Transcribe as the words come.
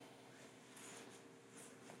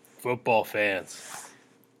Football fans,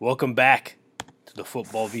 welcome back to the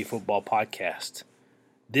Football v Football podcast.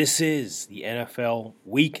 This is the NFL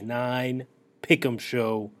Week 9 Pick'em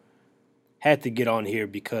Show. Had to get on here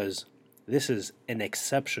because this is an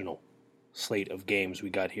exceptional slate of games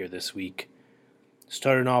we got here this week.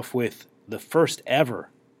 Starting off with the first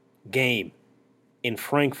ever game in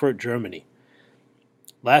Frankfurt, Germany.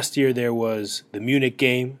 Last year there was the Munich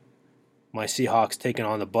game, my Seahawks taking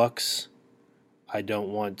on the Bucks. I don't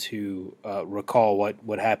want to recall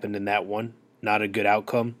what happened in that one. Not a good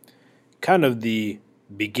outcome. Kind of the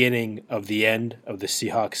beginning of the end of the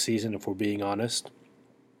Seahawks season, if we're being honest.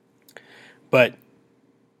 But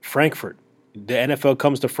Frankfurt, the NFL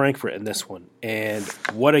comes to Frankfurt in this one. And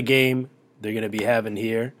what a game they're going to be having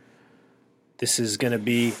here. This is going to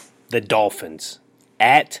be the Dolphins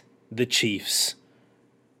at the Chiefs.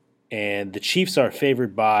 And the Chiefs are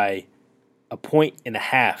favored by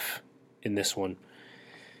 1.5 in this one.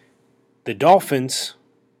 The Dolphins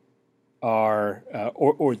are,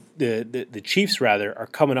 the Chiefs rather, are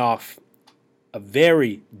coming off a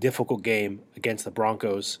very difficult game against the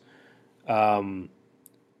Broncos. I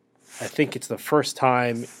think it's the first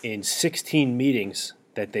time in 16 meetings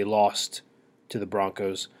that they lost to the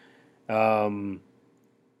Broncos. And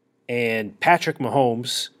Patrick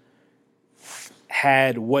Mahomes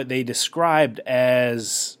had what they described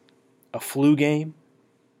as a flu game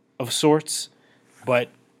of sorts, but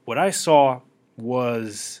what I saw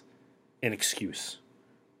was an excuse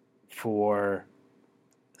for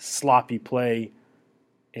sloppy play,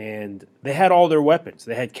 and they had all their weapons.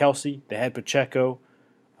 They had Kelsey, they had Pacheco,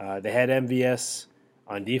 they had MVS.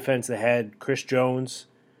 On defense, they had Chris Jones.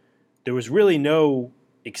 There was really no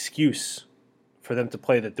excuse for them to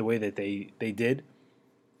play that the way that they did.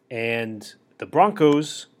 And the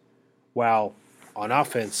Broncos, while on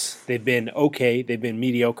offense they've been okay, they've been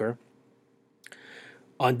mediocre,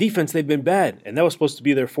 on defense they've been bad, and that was supposed to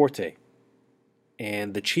be their forte.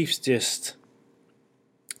 And the Chiefs just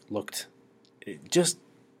looked just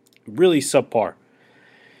really subpar.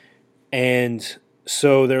 And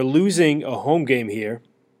so they're losing a home game here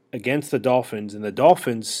against the Dolphins, and the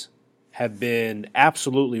Dolphins have been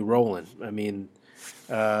absolutely rolling. I mean,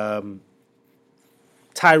 Tyreek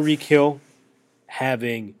Hill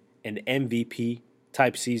having an MVP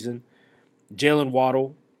type season. Jalen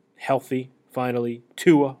Waddle healthy, finally.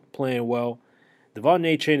 Tua playing well. Devon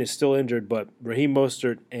Achane is still injured, but Raheem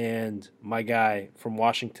Mostert and my guy from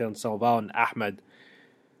Washington, Salvon Ahmed.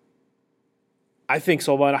 I think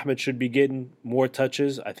Salvon Ahmed should be getting more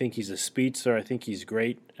touches. I think he's a speedster. I think he's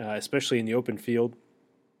great, especially in the open field.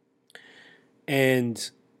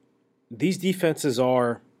 And these defenses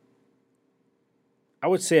are, I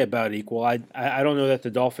would say, about equal. I don't know that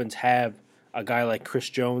the Dolphins have a guy like Chris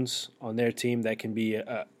Jones on their team that can be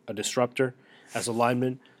a disruptor as a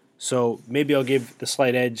lineman. So maybe I'll give the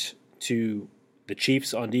slight edge to the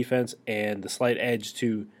Chiefs on defense and the slight edge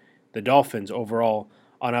to the Dolphins overall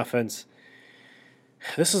on offense.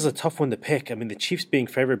 This is a tough one to pick. I mean, the Chiefs being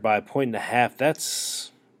favored by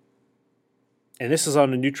 1.5, and this is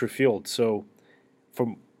on a neutral field. So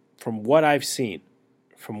from what I've seen,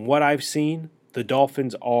 the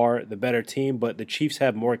Dolphins are the better team, but the Chiefs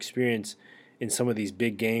have more experience in some of these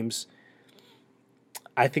big games.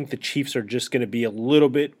 I think the Chiefs are just going to be a little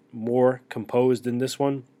bit more composed in this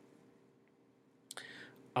one.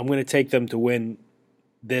 I'm going to take them to win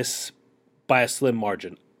this by a slim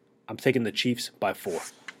margin. I'm taking the Chiefs by 4.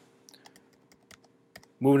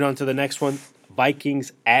 Moving on to the next one,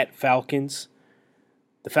 Vikings at Falcons.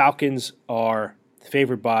 The Falcons are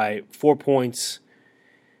favored by 4 points.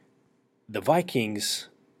 The Vikings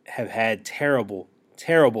have had terrible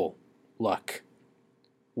luck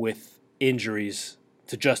with injuries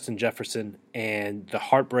to Justin Jefferson and the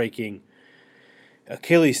heartbreaking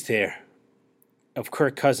Achilles tear of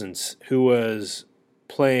Kirk Cousins, who was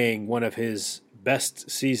playing one of his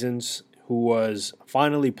best seasons, who was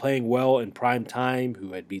finally playing well in prime time,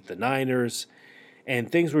 who had beat the Niners,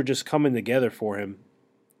 and things were just coming together for him,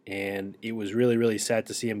 and it was really, really sad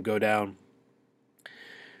to see him go down.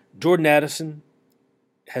 Jordan Addison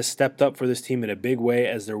has stepped up for this team in a big way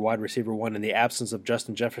as their wide receiver one in the absence of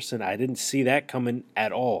Justin Jefferson. I didn't see that coming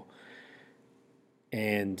at all.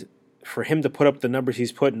 And for him to put up the numbers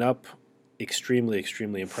he's putting up, extremely,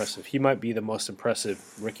 extremely impressive. He might be the most impressive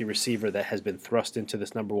rookie receiver that has been thrust into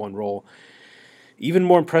this number one role. Even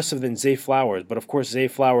more impressive than Zay Flowers. But, of course, Zay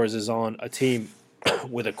Flowers is on a team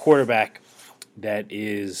with a quarterback that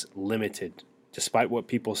is limited. Despite what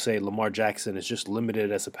people say, Lamar Jackson is just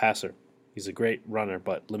limited as a passer. He's a great runner,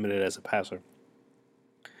 but limited as a passer.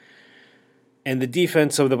 And the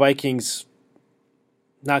defense of the Vikings,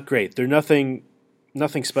 not great. They're nothing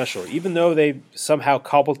nothing special. Even though they somehow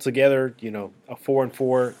cobbled together, a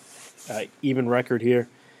 4-4 even record here,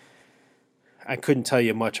 I couldn't tell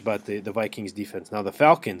you much about the Vikings defense. Now the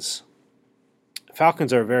Falcons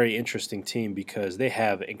are a very interesting team because they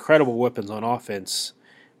have incredible weapons on offense,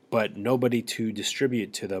 but nobody to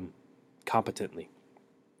distribute to them competently.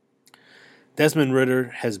 Desmond Ridder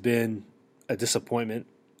has been a disappointment.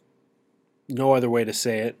 No other way to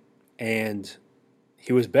say it. And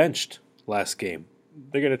he was benched last game.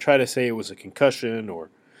 They're going to try to say it was a concussion or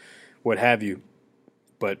what have you,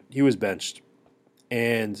 but he was benched.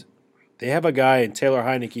 And they have a guy in Taylor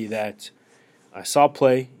Heineke that I saw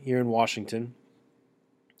play here in Washington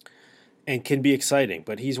and can be exciting,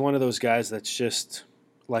 but he's one of those guys that's just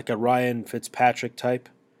like a Ryan Fitzpatrick type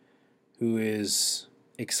who is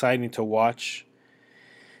exciting to watch,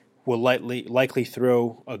 will likely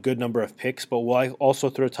throw a good number of picks, but will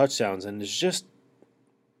also throw touchdowns, and is just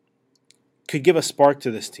could give a spark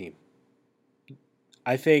to this team.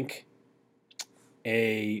 I think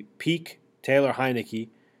a peak Taylor Heineke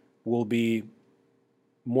will be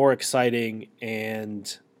more exciting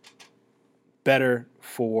and better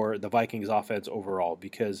for the Vikings offense overall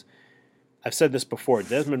because I've said this before,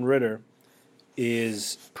 Desmond Ridder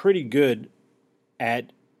is pretty good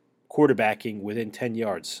at quarterbacking within 10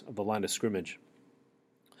 yards of the line of scrimmage.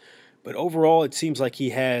 But overall, it seems like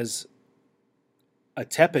he has a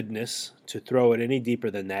tepidness to throw it any deeper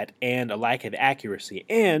than that and a lack of accuracy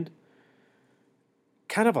and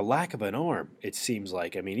kind of a lack of an arm, it seems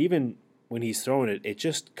like. I mean, even when he's throwing it, it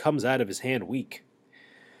just comes out of his hand weak.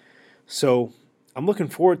 So I'm looking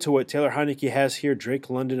forward to what Taylor Heineke has here. Drake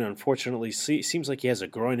London, unfortunately, seems like he has a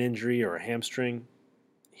groin injury or a hamstring.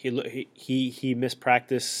 He missed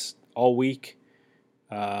practice all week.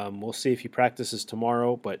 We'll see if he practices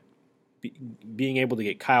tomorrow. But being able to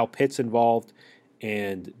get Kyle Pitts involved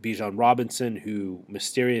and Bijan Robinson, who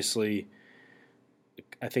mysteriously,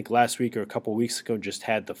 I think last week or a couple weeks ago, just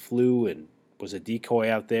had the flu and was a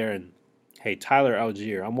decoy out there. And hey, Tyler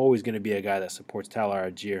Algier, I'm always going to be a guy that supports Tyler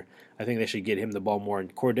Algier. I think they should get him the ball more.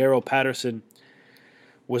 And Cordero Patterson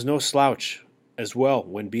was no slouch as well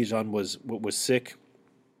when Bijan was sick.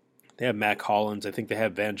 They have Mac Hollins. I think they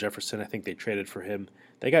have Van Jefferson. I think they traded for him.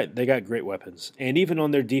 They got great weapons. And even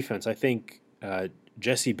on their defense, I think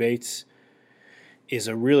Jesse Bates is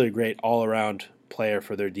a really great all-around player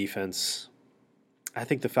for their defense. I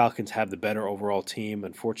think the Falcons have the better overall team.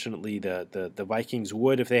 Unfortunately, the Vikings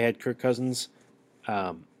would if they had Kirk Cousins.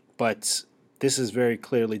 But this is very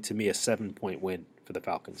clearly, to me, a 7-point win for the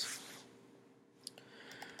Falcons.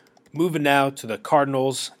 Moving now to the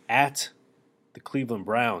Cardinals at the Cleveland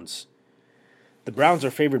Browns. The Browns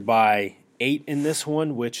are favored by 8 in this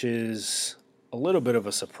one, which is a little bit of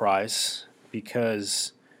a surprise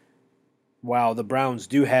because while the Browns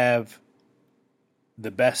do have the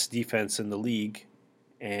best defense in the league,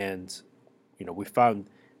 and we found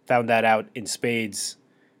that out in spades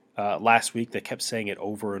last week. They kept saying it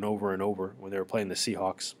over and over and over when they were playing the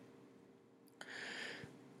Seahawks.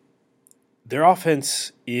 Their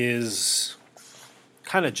offense is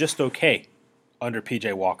kind of just okay under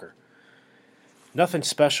P.J. Walker. Nothing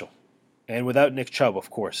special. And without Nick Chubb, of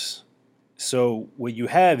course. So what you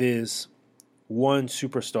have is one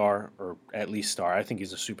superstar, or at least star, I think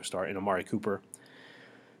he's a superstar, in Amari Cooper.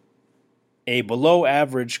 A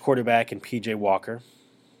below-average quarterback in P.J. Walker.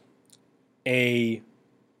 A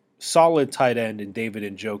solid tight end in David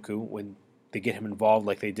Njoku when they get him involved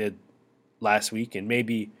like they did last week. And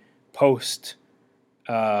maybe post,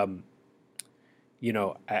 he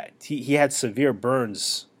had severe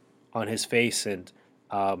burns on his face, and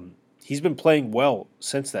he's been playing well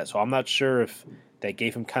since that. So I'm not sure if that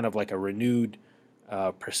gave him kind of like a renewed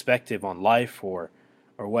perspective on life or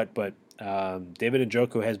what, but David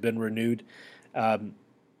Njoku has been renewed.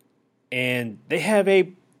 And they have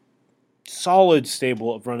a solid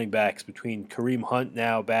stable of running backs between Kareem Hunt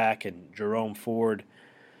now back and Jerome Ford.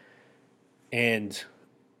 And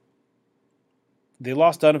they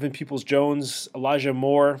lost Donovan Peoples-Jones. Elijah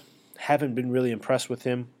Moore, haven't been really impressed with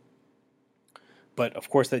him. But, of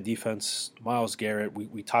course, that defense, Myles Garrett,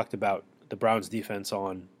 we talked about the Browns' defense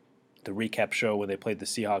on the recap show when they played the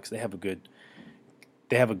Seahawks. They have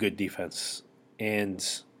a good defense. And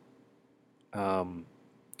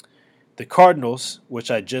the Cardinals, which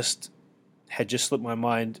had just slipped my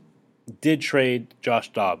mind, did trade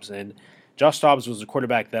Josh Dobbs. And Josh Dobbs was a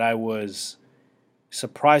quarterback that I was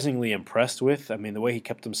surprisingly impressed with. I mean, the way he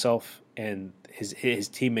kept himself and his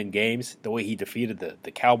team in games, the way he defeated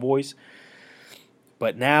the Cowboys.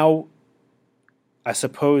 But now I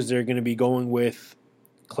suppose they're going to be going with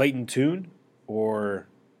Clayton Tune, or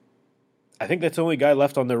I think that's the only guy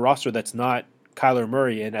left on their roster that's not Kyler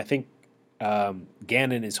Murray, and I think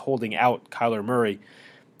Gannon is holding out Kyler Murray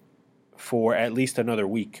for at least another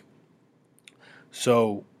week.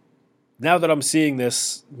 So now that I'm seeing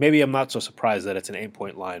this, maybe I'm not so surprised that it's an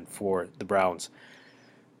 8-point line for the Browns.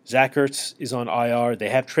 Zach Ertz is on IR. They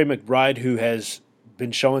have Trey McBride, who has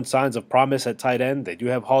been showing signs of promise at tight end. They do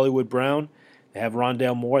have Hollywood Brown. They have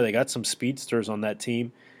Rondale Moore. They got some speedsters on that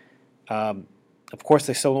team. Of course,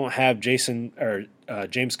 they still don't have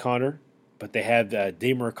James Conner, but they have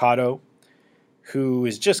Dave Mercado, who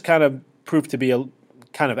is just kind of proved to be a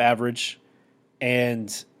kind of average.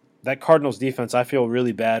 And that Cardinals defense, I feel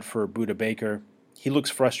really bad for Budda Baker. He looks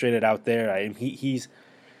frustrated out there.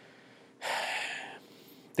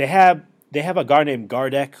 They have a guy named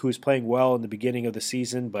Gardeck who's playing well in the beginning of the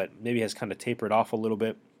season, but maybe has kind of tapered off a little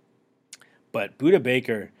bit. But Budda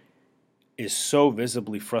Baker is so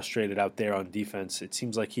visibly frustrated out there on defense. It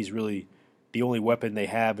seems like he's really the only weapon they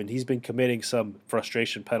have, and he's been committing some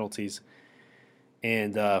frustration penalties.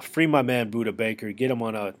 And free my man Budda Baker, get him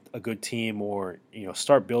on a good team, or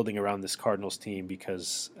start building around this Cardinals team,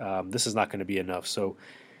 because this is not going to be enough. So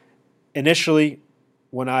initially,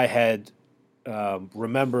 when I had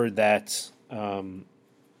remembered that the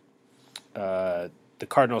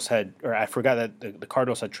Cardinals had, or I forgot that the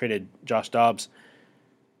Cardinals had traded Josh Dobbs,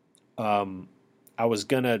 I was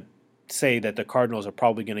going to say that the Cardinals are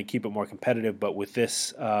probably going to keep it more competitive, but with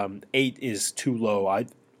this, 8 is too low.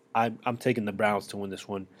 I'm taking the Browns to win this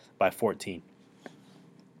one by 14.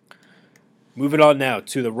 Moving on now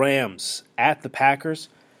to the Rams at the Packers.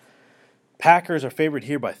 Packers are favored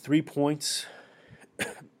here by 3 points.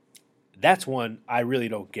 That's one I really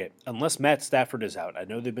don't get, unless Matt Stafford is out. I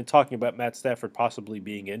know they've been talking about Matt Stafford possibly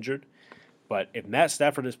being injured, but if Matt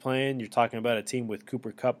Stafford is playing, you're talking about a team with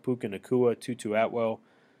Cooper Kupp, Puka Nacua, Tutu Atwell.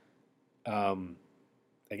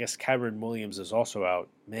 I guess Kyron Williams is also out.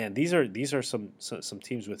 Man, these are some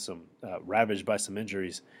teams with some ravaged by some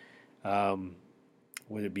injuries.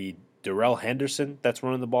 Would it be Darrell Henderson that's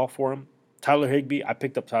running the ball for him? Tyler Higbee. I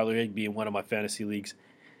picked up Tyler Higbee in one of my fantasy leagues.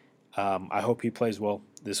 I hope he plays well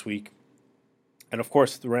this week. And, of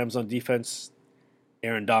course, the Rams on defense,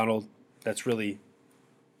 Aaron Donald. That's really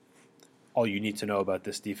all you need to know about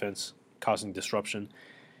this defense, causing disruption.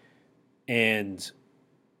 And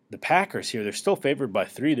the Packers here, they're still favored by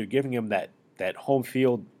 3. They're giving them that home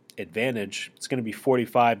field advantage. It's going to be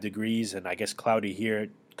 45 degrees and I guess cloudy here.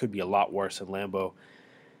 It could be a lot worse in Lambeau.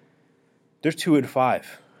 They're 2-5.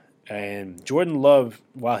 And Jordan Love,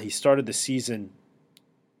 while he started the season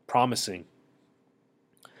promising,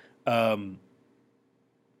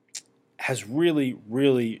 has really,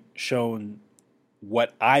 really shown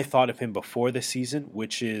what I thought of him before the season,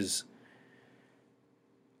 which is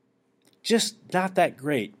just not that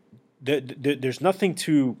great. There's nothing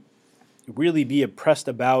to really be impressed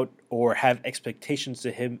about or have expectations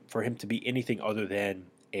for him to be anything other than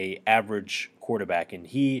a average quarterback, and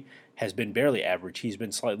he has been barely average. He's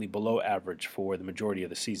been slightly below average for the majority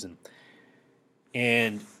of the season.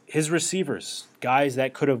 And his receivers, guys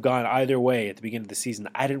that could have gone either way at the beginning of the season,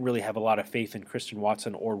 I didn't really have a lot of faith in Christian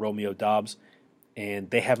Watson or Romeo Doubs, and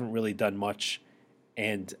they haven't really done much.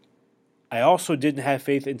 And I also didn't have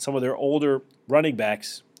faith in some of their older running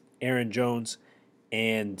backs, Aaron Jones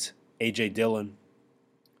and A.J. Dillon.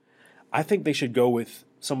 I think they should go with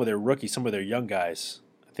some of their rookies, some of their young guys.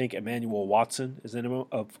 I think Emmanuel Watson is in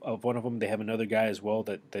of one of them. They have another guy as well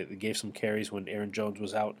that gave some carries when Aaron Jones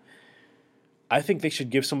was out. I think they should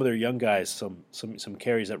give some of their young guys some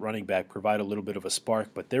carries at running back, provide a little bit of a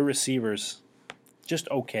spark, but their receivers, just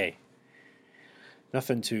okay.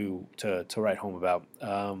 Nothing to write home about.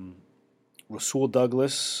 Rasul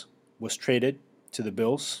Douglas was traded to the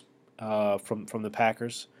Bills from the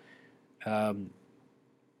Packers.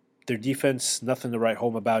 Their defense, nothing to write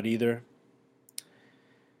home about either.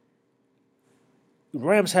 The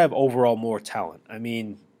Rams have overall more talent. I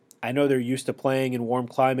mean, I know they're used to playing in warm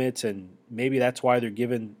climates, and maybe that's why they're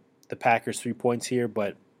giving the Packers 3 points here,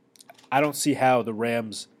 but I don't see how the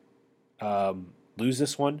Rams lose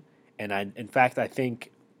this one. And in fact, I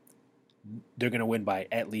think they're going to win by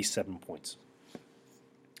at least 7 points.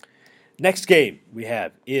 Next game we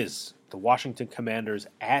have is the Washington Commanders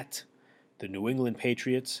at the New England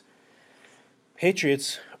Patriots.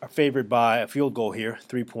 Patriots are favored by a field goal here,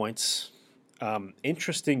 3 points.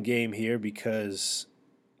 Interesting game here because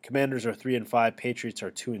Commanders are 3-5, Patriots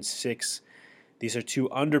are 2-6. These are two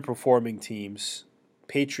underperforming teams.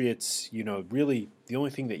 Patriots, really the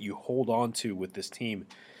only thing that you hold on to with this team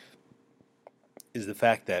is the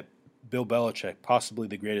fact that Bill Belichick, possibly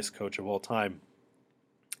the greatest coach of all time,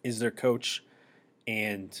 is their coach,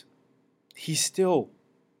 and he still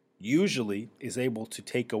usually is able to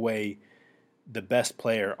take away the best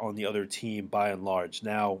player on the other team by and large.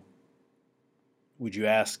 Now, would you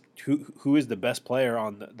ask who is the best player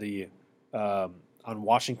on on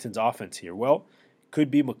Washington's offense here? Well, could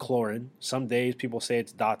be McLaurin. Some days people say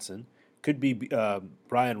it's Dotson. Could be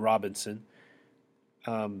Brian Robinson.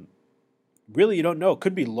 Really, you don't know.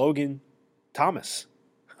 Could be Logan Thomas.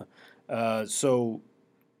 So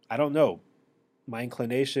I don't know. My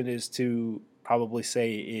inclination is to probably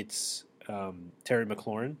say it's Terry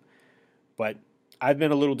McLaurin, but I've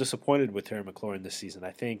been a little disappointed with Terry McLaurin this season.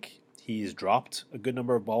 I think he's dropped a good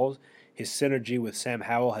number of balls. His synergy with Sam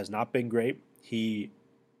Howell has not been great.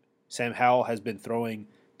 Sam Howell has been throwing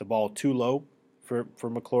the ball too low for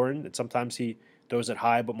McLaurin, and sometimes he throws it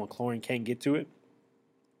high, but McLaurin can't get to it.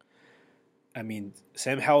 I mean,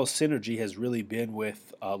 Sam Howell's synergy has really been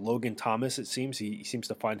with Logan Thomas, it seems. He seems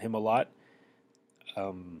to find him a lot.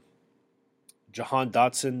 Jahan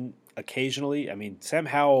Dotson occasionally. I mean, Sam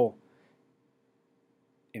Howell,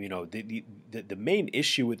 the main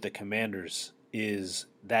issue with the Commanders is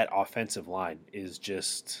that offensive line is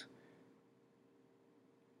just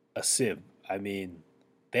a sieve. I mean,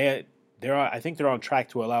 I think they're on track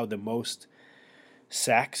to allow the most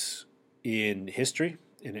sacks in history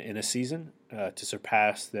in a season, to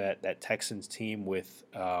surpass that Texans team with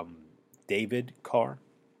David Carr.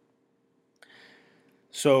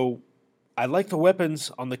 So I like the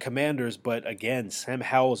weapons on the Commanders, but again, Sam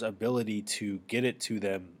Howell's ability to get it to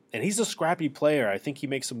them, and he's a scrappy player. I think he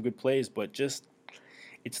makes some good plays, but just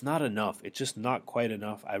it's not enough. It's just not quite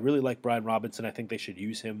enough. I really like Brian Robinson. I think they should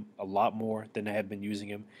use him a lot more than they have been using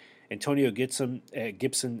him. Antonio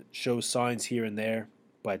Gibson shows signs here and there,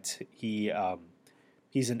 but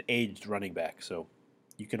he's an aged running back, so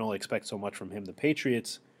you can only expect so much from him. The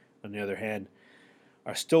Patriots, on the other hand,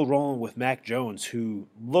 are still rolling with Mac Jones, who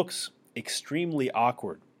looks extremely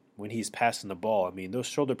awkward when he's passing the ball. I mean, those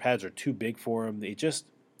shoulder pads are too big for him.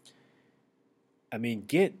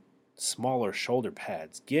 Get smaller shoulder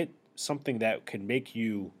pads. Get something that can make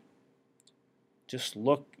you just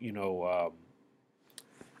look,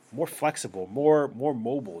 more flexible, more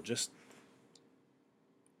mobile. Just,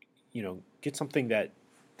 get something that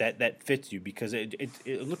fits you, because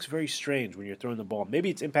it looks very strange when you're throwing the ball. Maybe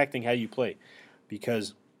it's impacting how you play,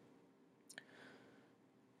 because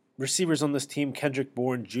receivers on this team, Kendrick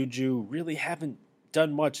Bourne, Juju, really haven't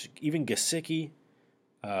done much. Even Gesicki.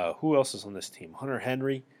 Who else is on this team? Hunter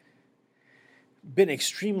Henry. Been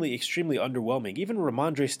extremely, extremely underwhelming. Even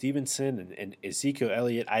Ramondre Stevenson and Ezekiel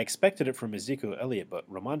Elliott. I expected it from Ezekiel Elliott,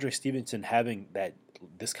 but Ramondre Stevenson having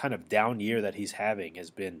this kind of down year that he's having has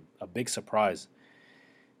been a big surprise.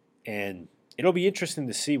 And it'll be interesting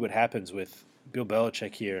to see what happens with Bill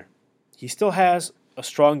Belichick here. He still has a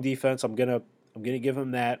strong defense. I'm gonna give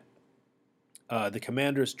him that. The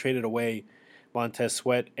Commanders traded away Montez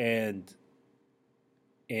Sweat and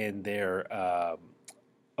their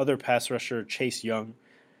other pass rusher, Chase Young.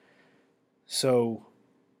 So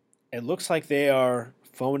it looks like they are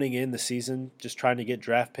phoning in the season, just trying to get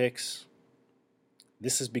draft picks.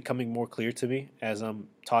 This is becoming more clear to me as I'm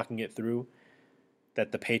talking it through,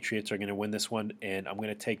 that the Patriots are going to win this one, and I'm going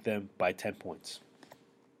to take them by 10 points.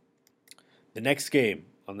 The next game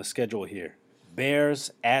on the schedule here, Bears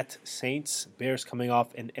at Saints. Bears coming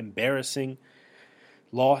off an embarrassing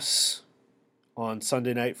loss on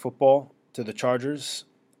Sunday Night Football to the Chargers,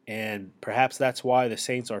 and perhaps that's why the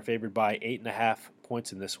Saints are favored by 8.5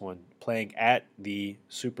 points in this one, playing at the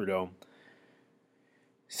Superdome.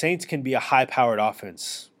 Saints can be a high-powered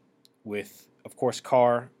offense with, of course,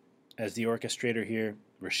 Carr as the orchestrator here.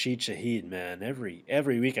 Rashid Shaheed, man,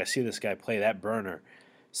 every week I see this guy play, that burner.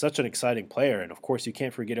 Such an exciting player. And, of course, you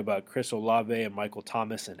can't forget about Chris Olave and Michael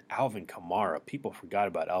Thomas and Alvin Kamara. People forgot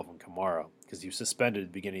about Alvin Kamara because he was suspended at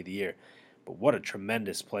the beginning of the year. But what a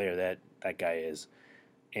tremendous player that guy is.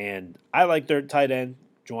 And I like their tight end,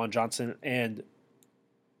 Juwan Johnson, and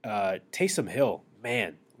Taysom Hill.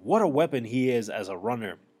 Man, what a weapon he is as a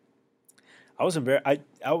runner. I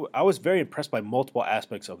was very impressed by multiple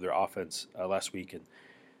aspects of their offense last week. And,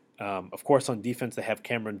 of course, on defense, they have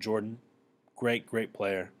Cameron Jordan. Great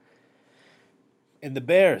player. And the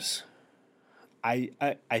Bears, I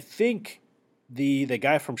think the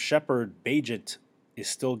guy from Shepherd, Bajent, is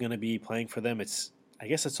still going to be playing for them. I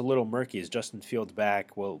guess it's a little murky. Is Justin Fields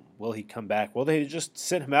back? Will he come back? Will they just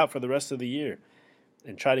sit him out for the rest of the year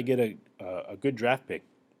and try to get a good draft pick?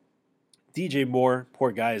 DJ Moore,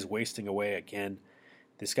 poor guy, is wasting away again.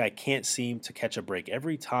 This guy can't seem to catch a break.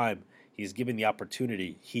 Every time he's given the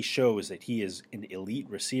opportunity, he shows that he is an elite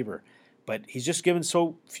receiver. But he's just given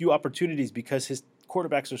so few opportunities because his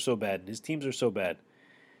quarterbacks are so bad and his teams are so bad.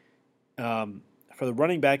 For the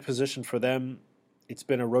running back position for them, it's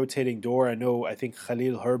been a rotating door. I think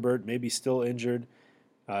Khalil Herbert maybe still injured.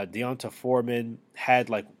 Deonta Foreman had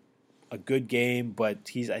like a good game, but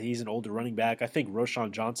he's an older running back. I think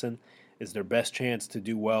Roshan Johnson is their best chance to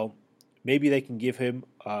do well. Maybe they can give him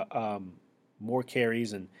more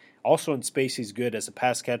carries, and also in space he's good as a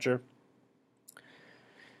pass catcher.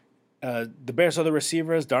 The Bears' other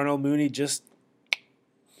receivers, Darnell Mooney, just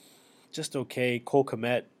okay. Cole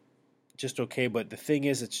Kmet, just okay. But the thing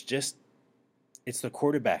is, it's the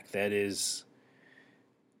quarterback that is.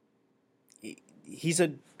 He's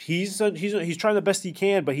trying the best he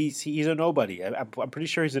can, but he's a nobody. I'm pretty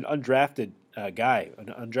sure he's an undrafted guy, an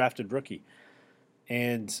undrafted rookie,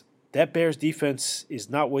 and that Bears defense is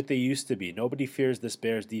not what they used to be. Nobody fears this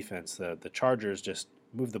Bears defense. The Chargers just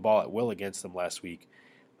moved the ball at will against them last week.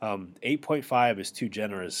 8.5 is too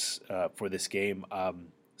generous for this game.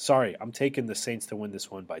 Sorry, I'm taking the Saints to win this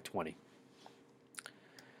one by 20.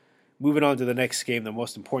 Moving on to the next game, the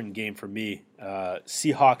most important game for me,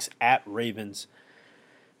 Seahawks at Ravens.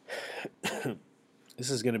 This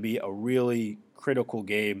is going to be a really critical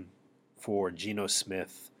game for Geno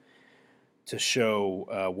Smith to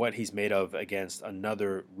show what he's made of against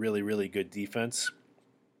another really, really good defense.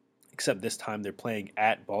 Except this time they're playing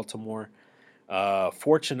at Baltimore.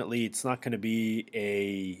 Fortunately, it's not going to be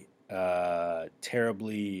a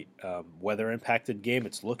terribly weather-impacted game.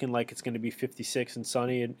 It's looking like it's going to be 56 and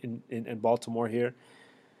sunny in Baltimore here.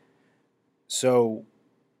 So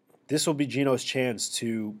this will be Geno's chance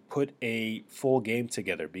to put a full game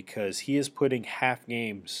together because he is putting half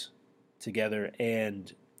games together,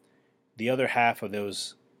 and the other half of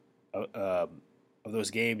those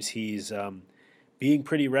games he's being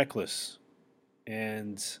pretty reckless.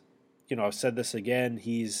 And I've said this again.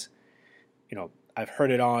 He's I've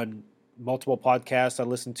heard it on multiple podcasts I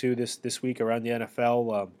listened to this week around the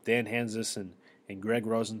NFL. Dan Hansis and Greg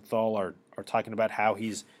Rosenthal are talking about how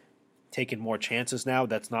he's taking more chances now.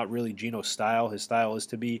 That's not really Geno's style. His style is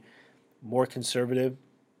to be more conservative,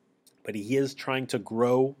 but he is trying to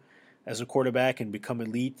grow as a quarterback and become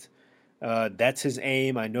elite. That's his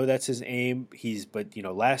aim. I know that's his aim. But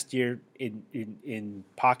last year in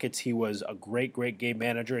pockets he was a great game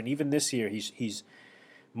manager, and even this year he's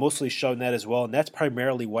mostly shown that as well, and that's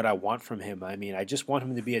primarily what I want from him. I mean, I just want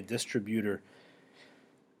him to be a distributor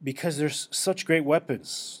because there's such great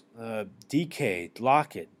weapons. DK,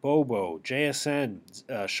 Lockett, Bobo, JSN,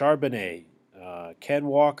 Charbonnet, Ken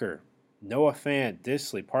Walker, Noah Fant,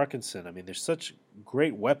 Disley, Parkinson. I mean, there's such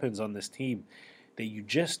great weapons on this team that you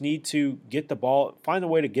just need to get the ball, find a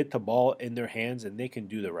way to get the ball in their hands, and they can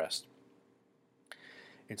do the rest.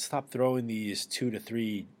 And stop throwing these 2 to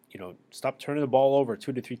 3, stop turning the ball over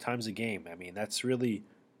 2 to 3 times a game. I mean, that's really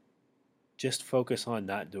just focus on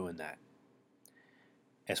not doing that.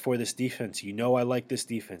 As for this defense, I like this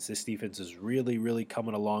defense. This defense is really, really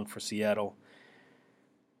coming along for Seattle.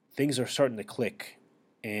 Things are starting to click,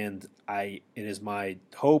 and it is my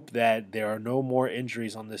hope that there are no more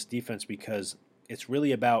injuries on this defense because it's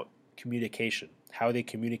really about communication, how they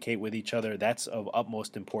communicate with each other. That's of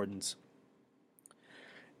utmost importance.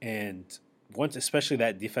 And once, especially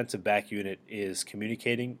that defensive back unit is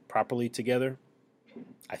communicating properly together,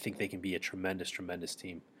 I think they can be a tremendous, tremendous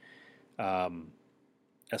team.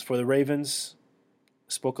 As for the Ravens,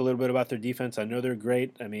 spoke a little bit about their defense. I know they're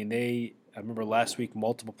great. I mean, I remember last week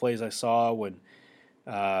multiple plays I saw when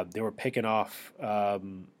they were picking off. I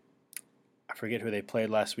forget who they played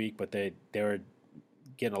last week, but they were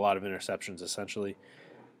getting a lot of interceptions essentially.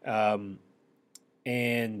 And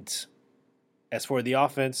as for the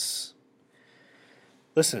offense,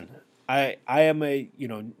 listen, I am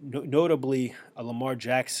notably a Lamar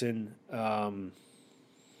Jackson.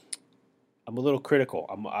 I'm a little critical.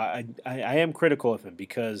 I am critical of him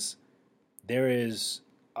because there is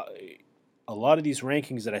a lot of these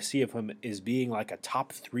rankings that I see of him is being like a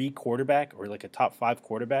top 3 quarterback or like a top 5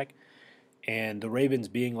 quarterback, and the Ravens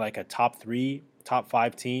being like a top 3, top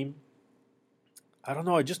 5 team. I don't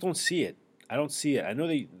know. I just don't see it. I don't see it. I know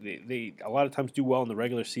they a lot of times do well in the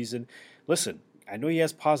regular season. Listen, I know he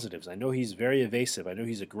has positives. I know he's very evasive. I know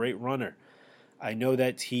he's a great runner. I know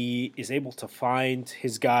that he is able to find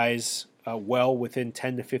his guys well within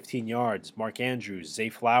 10 to 15 yards. Mark Andrews, Zay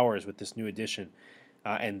Flowers with this new addition.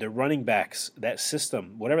 And their running backs, that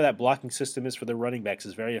system, whatever that blocking system is for their running backs,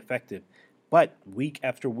 is very effective. But week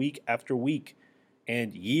after week after week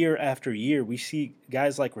and year after year, we see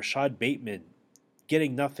guys like Rashad Bateman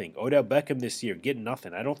getting nothing. Odell Beckham this year getting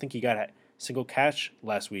nothing. I don't think he got a single catch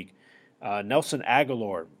last week. Nelson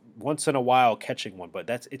Aguilar, once in a while catching one, but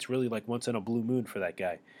it's really like once in a blue moon for that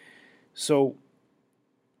guy. So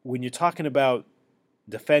when you're talking about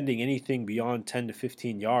defending anything beyond 10 to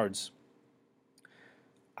 15 yards,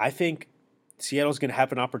 I think Seattle's going to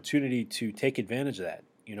have an opportunity to take advantage of that.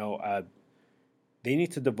 They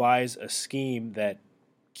need to devise a scheme that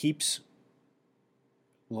keeps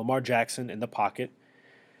Lamar Jackson in the pocket,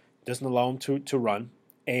 doesn't allow him to run,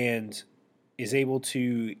 and is able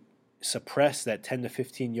to suppress that 10 to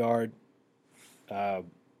 15 yard uh,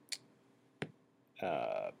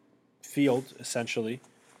 field, essentially,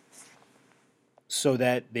 so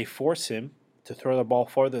that they force him to throw the ball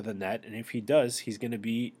farther than that. And if he does, he's going to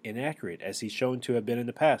be inaccurate, as he's shown to have been in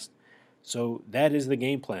the past. So that is the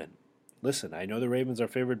game plan. Listen, I know the Ravens are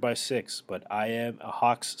favored by 6, but I am a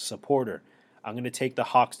Hawks supporter. I'm going to take the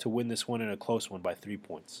Hawks to win this one in a close one by 3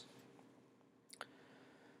 points.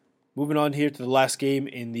 Moving on here to the last game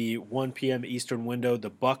in the 1 p.m. Eastern window,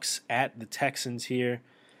 the Bucks at the Texans here.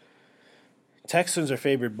 Texans are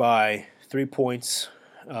favored by 3 points.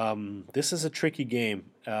 This is a tricky game.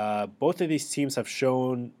 Both of these teams have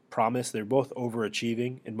shown promise. They're both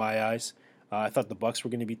overachieving in my eyes. I thought the Bucks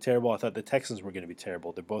were going to be terrible. I thought the Texans were going to be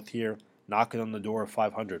terrible. They're both here knocking on the door of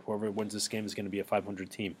 500. Whoever wins this game is going to be a 500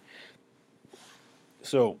 team.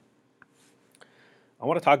 So I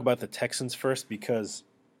want to talk about the Texans first because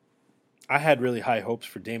I had really high hopes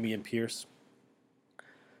for Dameon Pierce.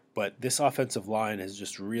 But this offensive line has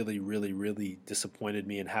just really, really, really disappointed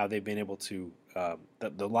me in how they've been able to,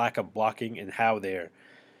 the lack of blocking and how they're,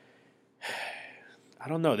 I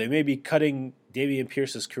don't know, they may be cutting Dameon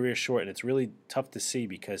Pierce's career short, and it's really tough to see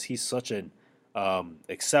because he's such an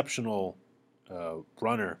exceptional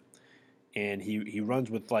runner, and he runs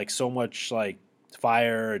with like so much like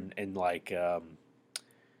fire and like, I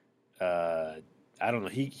don't know,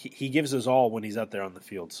 he gives his all when he's out there on the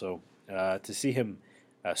field. So to see him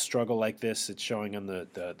struggle like this, it's showing on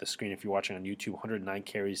the screen if you're watching on YouTube, 109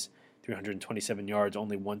 carries, 327 yards,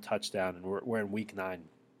 only 1 touchdown, and we're in week 9.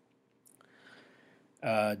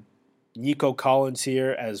 Nico Collins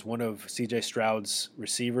here as one of C.J. Stroud's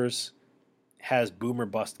receivers has boomer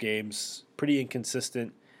bust games, pretty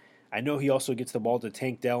inconsistent. I know he also gets the ball to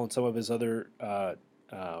Tank Dell and some of his other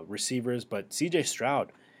receivers, but C.J.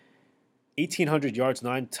 Stroud, 1,800 yards,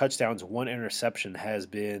 9 touchdowns, 1 interception, has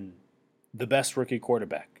been the best rookie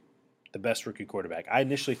quarterback. The best rookie quarterback. I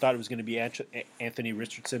initially thought it was going to be Anthony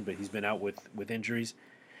Richardson, but he's been out with injuries.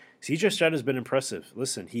 C.J. Stroud has been impressive.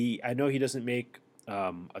 Listen, I know he doesn't make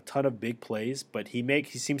a ton of big plays, but he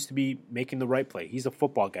seems to be making the right play. He's a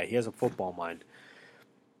football guy. He has a football mind.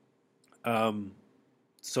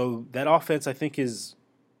 So that offense, I think, is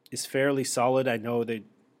fairly solid. I know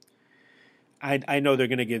I know they're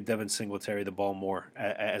going to give Devin Singletary the ball more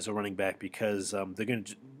as a running back because they're going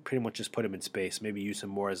to pretty much just put him in space, maybe use him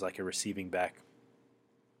more as like a receiving back.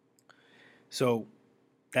 So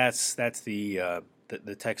that's the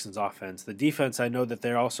Texans offense. The defense, I know that they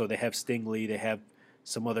have Stingley, they have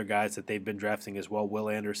some other guys that they've been drafting as well, Will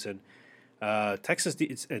Anderson. Texans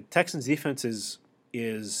defense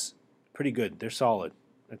is pretty good. They're solid.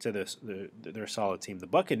 I'd say they're a solid team. The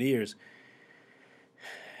Buccaneers,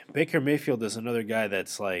 Baker Mayfield is another guy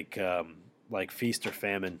that's like feast or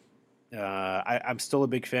famine. I'm still a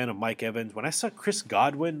big fan of Mike Evans. When I saw Chris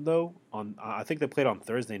Godwin, though, I think they played on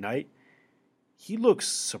Thursday night, he looks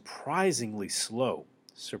surprisingly slow.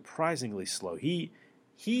 Surprisingly slow. He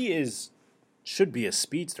should be a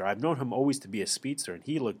speedster. I've known him always to be a speedster, and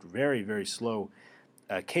he looked very, very slow.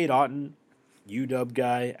 Cade Otton, UW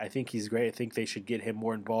guy, I think he's great. I think they should get him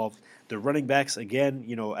more involved. The running backs, again,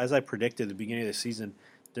 as I predicted at the beginning of the season,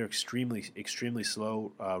 they're extremely, extremely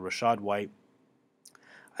slow. Rashad White,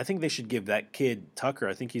 I think they should give that kid Tucker,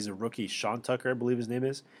 I think he's a rookie, Sean Tucker, I believe his name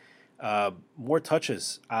is, more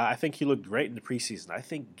touches. I think he looked great in the preseason. I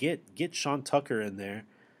think get Sean Tucker in there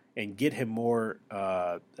and get him more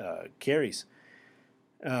carries.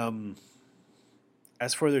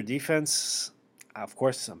 As for their defense, of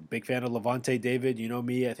course, I'm a big fan of Levante David. You know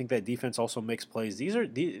me. I think that defense also makes plays. These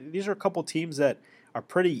are a couple teams that are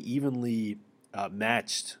pretty evenly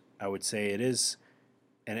matched. I would say it is,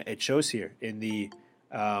 and it shows here in the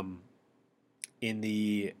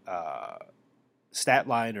stat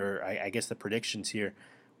line, or I guess the predictions here,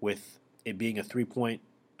 with it being a 3-point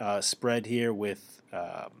spread here, with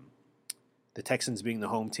the Texans being the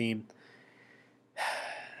home team.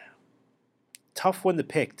 Tough one to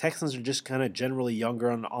pick. Texans are just kind of generally younger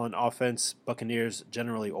on offense. Buccaneers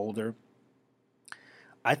generally older.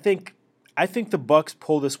 I think the Bucs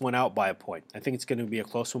pull this one out by a point. I think it's going to be a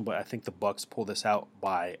close one, but I think the Bucs pull this out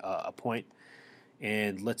by a point.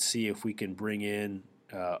 And let's see if we can bring in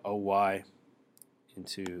OY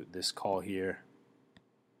into this call here.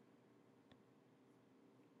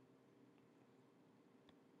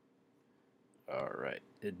 All right,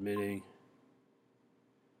 admitting.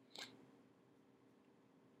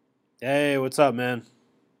 Hey, what's up, man?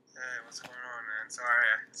 Hey, what's going on, man? Sorry,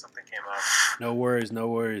 something came up. No worries, no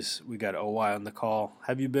worries. We got OY on the call.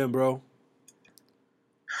 Have you been, bro?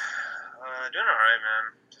 Doing all right,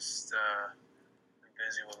 man. Just been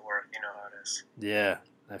busy with work. You know how it is. Yeah,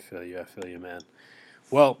 I feel you. I feel you, man.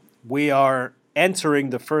 Well, we are entering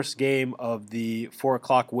the first game of the 4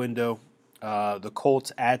 o'clock window. The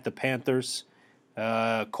Colts at the Panthers.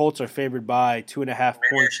 Colts are favored by 2.5 Maybe I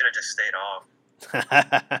points. should have just stayed off.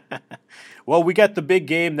 Well, we got the big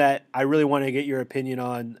game that I really want to get your opinion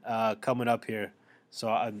on coming up here. So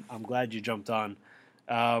I'm glad you jumped on.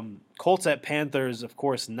 Colts at Panthers, of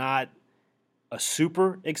course, not a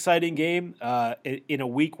super exciting game in a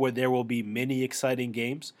week where there will be many exciting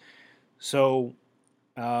games. So,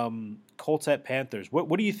 Colts at Panthers.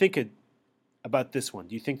 What do you think about this one?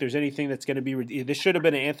 Do you think there's anything that's going to be? This should have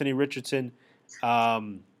been an Anthony Richardson,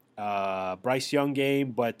 Bryce Young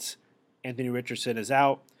game, but Anthony Richardson is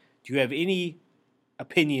out. Do you have any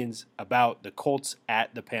opinions about the Colts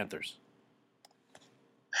at the Panthers?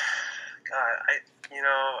 God, I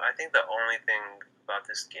think the only thing about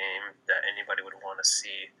this game that anybody would want to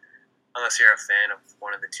see, unless you're a fan of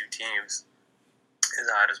one of the two teams, is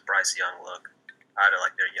how does Bryce Young look? How do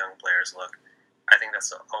like their young players look? I think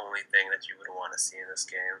that's the only thing that you would want to see in this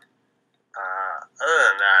game. Other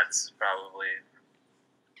than that, it's probably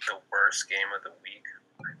the worst game of the week.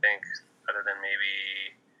 I think, other than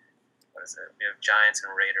maybe what is it? We have Giants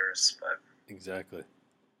and Raiders, but Exactly.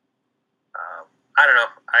 I don't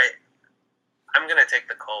know. I'm gonna take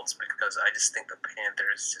the Colts because I just think the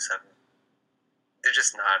Panthers just have they're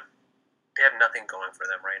just not they have nothing going for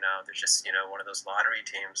them right now. They're just one of those lottery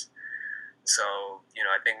teams. So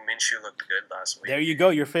I think Minshew looked good last week. There you go.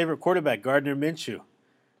 Your favorite quarterback, Gardner Minshew.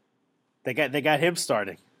 They got him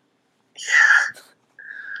starting. Yeah,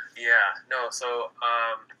 yeah. No, so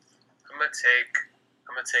I'm gonna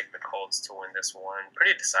take the Colts to win this one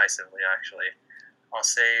pretty decisively. Actually, I'll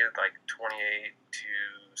say like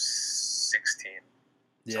 28-16.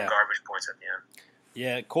 Some Yeah. garbage points at the end.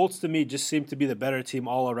 Yeah, Colts to me just seem to be the better team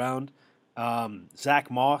all around. Zach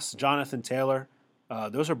Moss, Jonathan Taylor,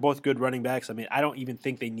 those are both good running backs. I mean, I don't even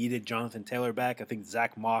think they needed Jonathan Taylor back. I think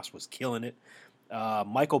Zach Moss was killing it.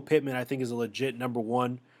 Michael Pittman, I think, is a legit number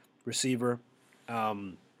one receiver.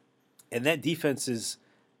 Um, and that defense is,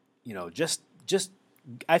 just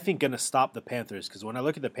I think going to stop the Panthers because when I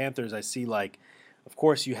look at the Panthers, I see like, of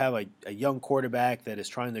course, you have a young quarterback that is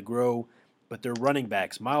trying to grow, but they're running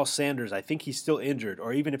backs. Miles Sanders, I think he's still injured,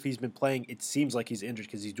 or even if he's been playing, it seems like he's injured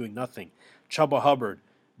because he's doing nothing. Chuba Hubbard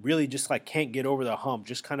really just like can't get over the hump,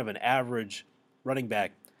 just kind of an average running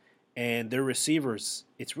back. And their receivers,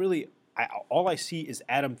 it's really all I see is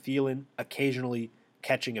Adam Thielen occasionally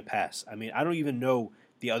catching a pass. I mean, I don't even know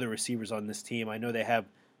the other receivers on this team. I know they have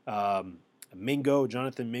Jonathan Mingo,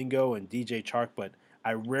 and DJ Chark, but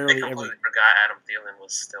I I rarely ever. completely forgot Adam Thielen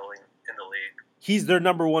was still in the league. He's their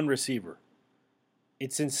number one receiver.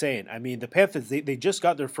 It's insane. I mean, the Panthers, they just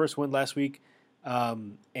got their first win last week,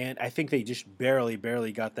 and I think they just barely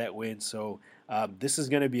got that win. So this is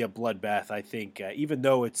going to be a bloodbath, I think. Even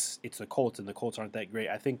though it's the Colts, and the Colts aren't that great,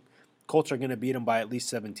 I think Colts are going to beat them by at least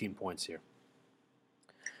 17 points here.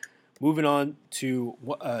 Moving on to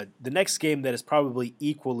the next game that is probably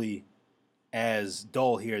equally as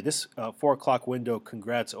dull here. This 4 o'clock window,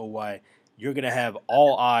 congrats, OY. You're going to have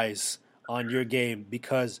all eyes on your game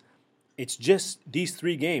because it's just these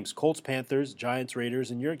three games: Colts, Panthers, Giants,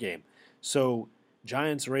 Raiders, and your game. So,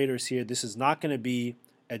 Giants, Raiders here, this is not going to be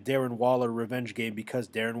a Darren Waller revenge game because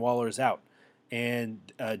Darren Waller is out. And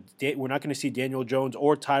we're not going to see Daniel Jones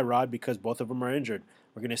or Tyrod because both of them are injured.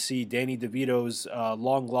 We're going to see Danny DeVito's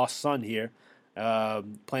long lost son here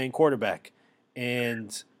playing quarterback.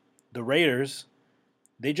 And the Raiders,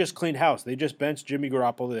 they just cleaned house. They just benched Jimmy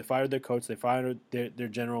Garoppolo. They fired their coach. They fired their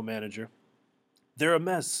general manager. They're a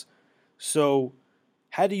mess. So,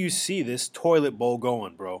 how do you see this toilet bowl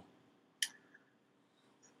going, bro?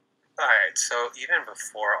 All right, so even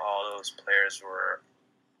before all those players were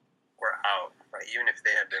out, right? Even if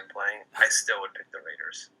they had been playing, I still would pick the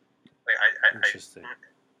Raiders. Like Interesting.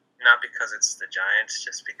 not because it's the Giants,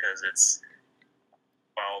 just because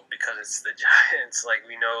because it's the Giants. Like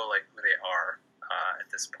we know like who they are at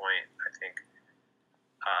this point. I think,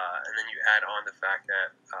 and then you add on the fact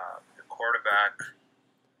that the quarterback,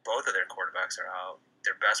 both of their quarterbacks are out.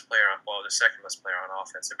 Their best player, their second best player on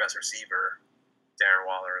offense, their best receiver, Darren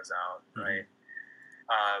Waller, is out, right?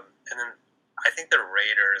 And then I think the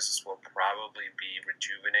Raiders will probably be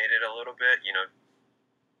rejuvenated a little bit.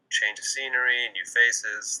 Change of scenery, new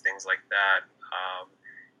faces, things like that.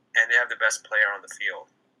 And they have the best player on the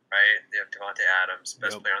field, right? They have Devontae Adams,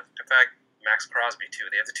 best player on the field. In fact, Max Crosby too.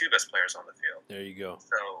 They have the two best players on the field. There you go.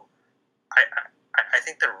 So I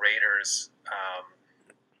think the Raiders.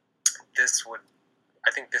 I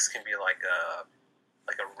think this can be like a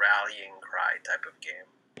rallying cry type of game.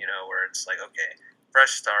 Where it's like, okay,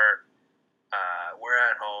 fresh start. We're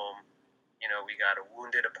at home. We got a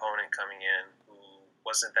wounded opponent coming in who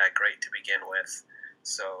wasn't that great to begin with.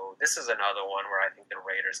 So this is another one where I think the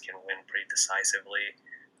Raiders can win pretty decisively.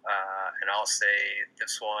 And I'll say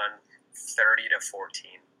this one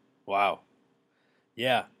 30-14. Wow.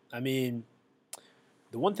 Yeah. I mean,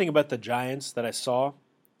 the one thing about the Giants that I saw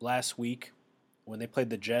last week when they played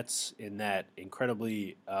the Jets in that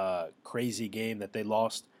incredibly crazy game that they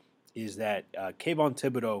lost is that Kayvon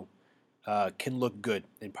Thibodeau can look good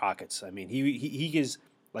in pockets. I mean, he is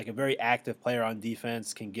like a very active player on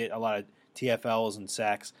defense, can get a lot of TFLs and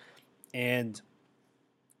sacks. And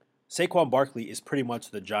Saquon Barkley is pretty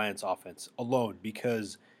much the Giants' offense alone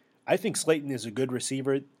because I think Slayton is a good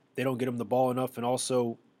receiver. They don't get him the ball enough, and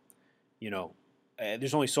also,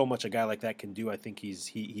 there's only so much a guy like that can do. I think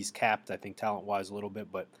he's capped, I think, talent-wise a little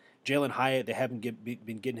bit. But Jalen Hyatt, they haven't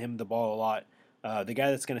been getting him the ball a lot. The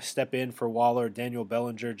guy that's going to step in for Waller, Daniel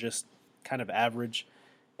Bellinger, just kind of average.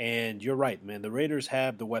 And you're right, man. The Raiders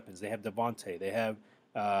have the weapons. They have Devontae. They have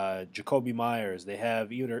Jacoby Myers. They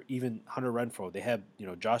have even Hunter Renfrow. They have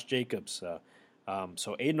Josh Jacobs. So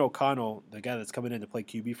Aiden O'Connell, the guy that's coming in to play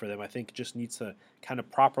QB for them, I think just needs to kind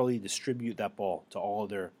of properly distribute that ball to all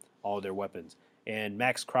of their weapons. And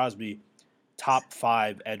Max Crosby, top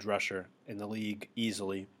 5 edge rusher in the league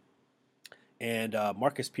easily. And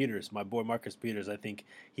Marcus Peters, my boy Marcus Peters, I think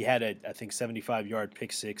he had a 75-yard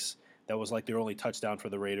pick six. That was like their only touchdown for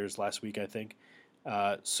the Raiders last week, I think.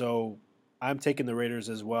 So I'm taking the Raiders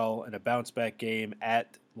as well in a bounce-back game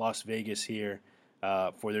at Las Vegas here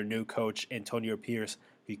for their new coach, Antonio Pierce,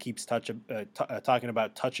 who keeps talking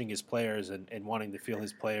about touching his players and wanting to feel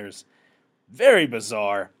his players. Very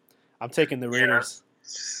bizarre. I'm taking the Raiders.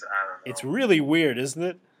 Yeah, I don't know. It's really weird, isn't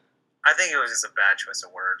it? I think it was just a bad choice of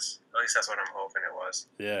words. At least that's what I'm hoping it was.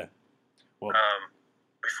 Yeah. Well,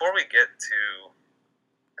 before we get to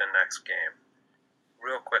the next game,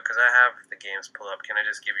 real quick, because I have the games pulled up, can I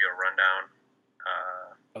just give you a rundown?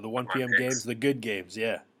 Of the 1 p.m. games, the good games,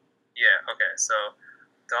 yeah. Yeah, okay. So,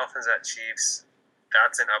 Dolphins at Chiefs,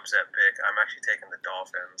 that's an upset pick. I'm actually taking the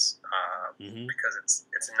Dolphins because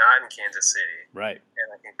it's not in Kansas City. Right. And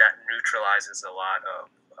I think that neutralizes a lot of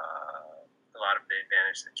the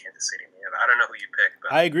advantage that Kansas City may have. I don't know who you pick,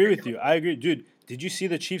 but I agree with you. I agree. Dude, did you see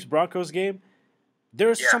the Chiefs-Broncos game?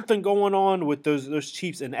 There's something going on with those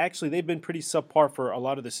Chiefs, and actually they've been pretty subpar for a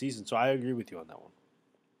lot of the season, so I agree with you on that one.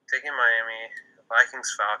 Taking Miami,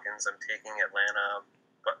 Vikings, Falcons, I'm taking Atlanta,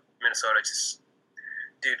 but Minnesota just...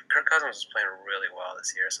 Dude, Kirk Cousins was playing really well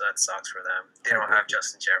this year, so that sucks for them. They don't have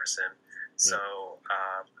Justin Jefferson. So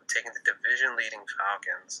I'm taking the division-leading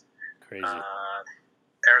Falcons. Crazy.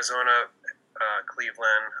 Arizona,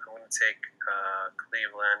 Cleveland. I'm going to take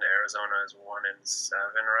Cleveland. Arizona is 1-7,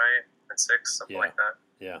 right? And 6, something like that.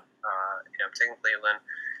 Yeah. I'm taking Cleveland.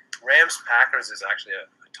 Rams Packers is actually a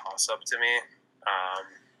toss-up to me.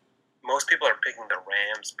 Most people are picking the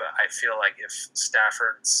Rams, but I feel like if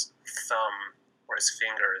Stafford's thumb or his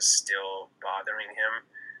finger is still bothering him,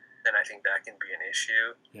 then I think that can be an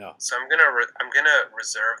issue. Yeah. So I'm gonna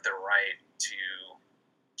reserve the right to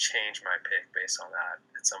change my pick based on that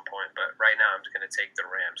at some point. But right now, I'm just gonna take the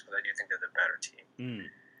Rams because I do think they're the better team.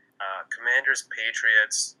 Commanders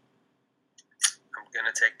Patriots. I'm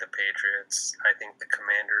gonna take the Patriots. I think the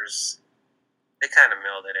Commanders, they kind of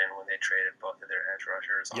milled it in when they traded both of their edge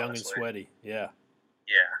rushers. Young and sweaty, yeah.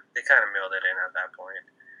 Yeah, they kind of milled it in at that point.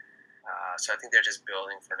 So I think they're just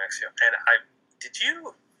building for next year. And did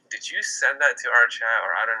you send that to our chat,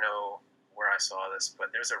 or I don't know where I saw this,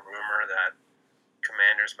 but there's a rumor that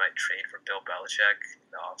Commanders might trade for Bill Belichick in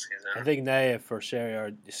the offseason. I think Naya for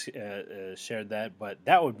shared that, but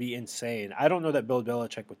that would be insane. I don't know that Bill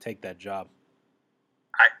Belichick would take that job.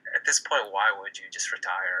 At this point, why would you just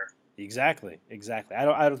retire? Exactly. I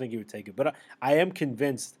don't think he would take it, but I am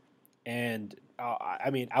convinced, and I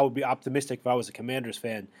would be optimistic if I was a Commanders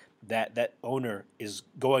fan that owner is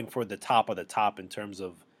going for the top of the top in terms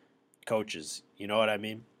of coaches. You know what I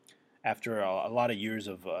mean? After a lot of years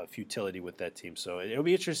of futility with that team, so it'll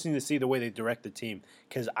be interesting to see the way they direct the team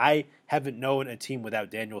because I haven't known a team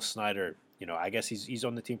without Daniel Snyder. I guess he's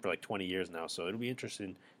on the team for like 20 years now, so it'll be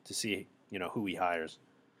interesting to see who he hires.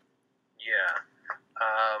 Yeah.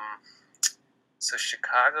 So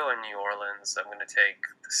Chicago and New Orleans, I'm going to take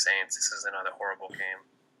the Saints. This is another horrible game.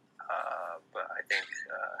 But I think,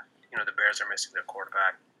 the Bears are missing their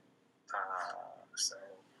quarterback. So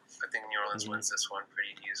I think New Orleans wins this one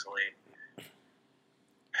pretty easily.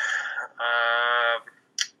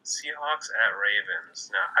 Seahawks at Ravens.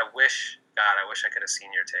 Now, I wish I could have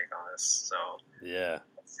seen your take on this. So, Yeah.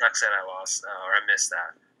 it sucks that I lost or I missed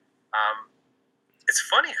that. It's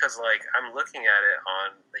funny because like I'm looking at it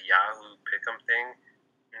on the Yahoo Pick'em thing.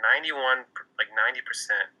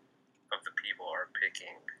 90% of the people are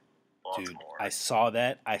picking Dude, Baltimore. I saw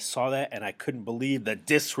that, and I couldn't believe the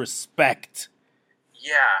disrespect.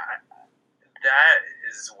 Yeah, that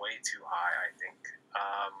is way too high, I think.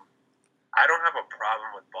 I don't have a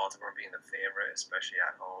problem with Baltimore being the favorite, especially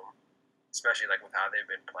at home, especially like with how they've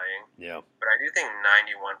been playing. Yeah. But I do think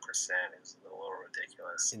 91% is a little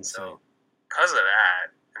ridiculous. Insane. So, because of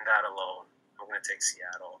that and that alone, I'm going to take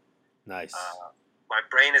Seattle. Nice. My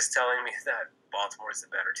brain is telling me that Baltimore is the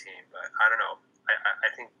better team, but I don't know. I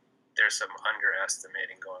think there's some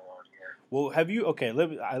underestimating going on here. Well, have you? Okay,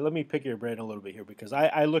 let me pick your brain a little bit here because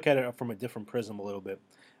I look at it from a different prism a little bit.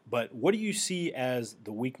 But what do you see as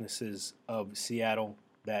the weaknesses of Seattle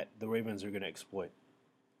that the Ravens are going to exploit?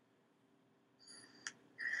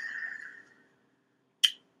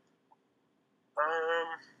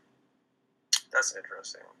 That's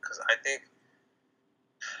interesting because I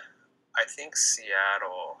think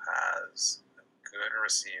Seattle has a good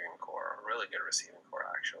receiving core, a really good receiving core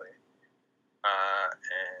actually.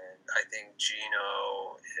 And I think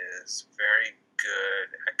Gino is very good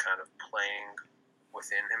at kind of playing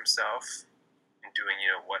within himself and doing,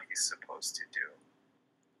 what he's supposed to do.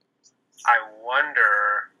 I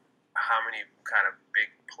wonder how many kind of big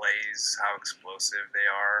plays, how explosive they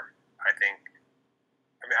are. I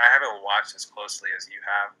haven't watched as closely as you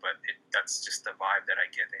have, but that's just the vibe that I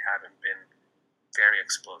get. They haven't been very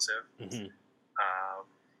explosive. Mm-hmm.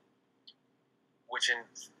 Which in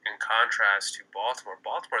contrast to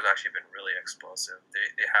Baltimore's actually been really explosive.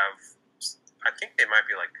 They have, I think they might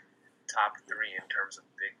be like top 3 in terms of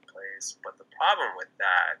big plays. But the problem with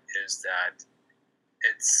that is that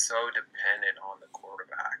it's so dependent on the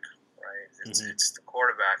quarterback, right? It's the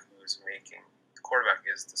quarterback who's making. The quarterback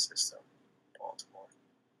is the system, Baltimore.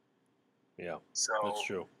 Yeah, so that's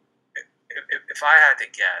true. If I had to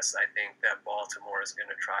guess, I think that Baltimore is going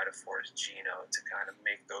to try to force Gino to kind of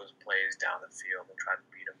make those plays down the field and try to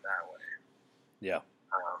beat him that way. Yeah.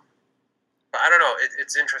 But I don't know.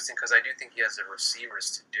 It's interesting because I do think he has the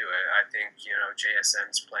receivers to do it. I think,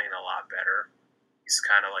 JSN's playing a lot better. He's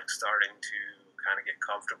kind of like starting to kind of get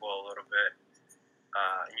comfortable a little bit.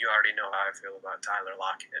 And you already know how I feel about Tyler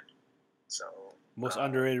Lockett. So Most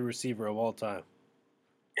underrated receiver of all time.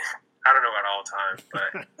 I don't know about all time,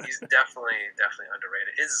 but he's definitely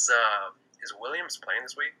underrated. Is Williams playing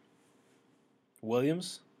this week?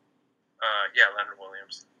 Williams? Yeah, Leonard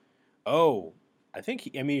Williams. Oh, I think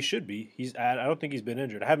he should be. I don't think he's been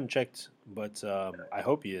injured. I haven't checked, but I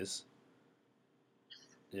hope he is.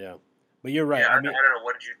 Yeah, but you're right. Yeah, I don't know.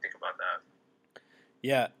 What did you think about that?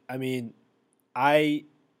 Yeah,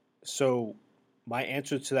 so my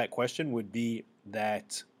answer to that question would be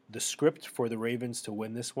that the script for the Ravens to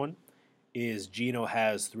win this one is Gino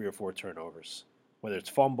has 3 or 4 turnovers, whether it's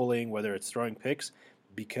fumbling, whether it's throwing picks,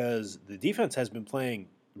 because the defense has been playing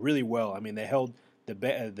really well. I mean, they held the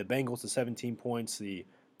Bengals to 17 points, the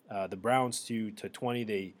Browns to 20.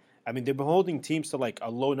 They've been holding teams to like a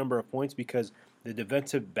low number of points because the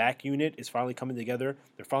defensive back unit is finally coming together.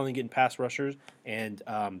 They're finally getting pass rushers, and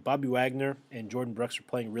Bobby Wagner and Jordan Brooks are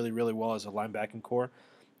playing really, really well as a linebacking core.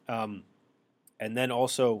 And then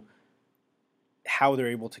also how they're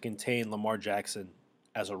able to contain Lamar Jackson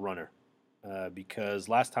as a runner, because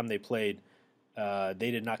last time they played, they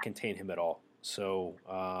did not contain him at all. So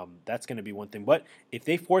that's going to be one thing. But if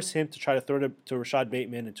they force him to try to throw to Rashad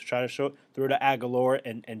Bateman and to try to throw to Aguilar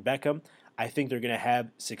and Beckham, I think they're going to have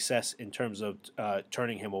success in terms of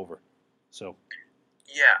turning him over. So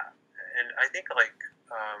yeah, and I think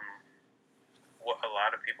what a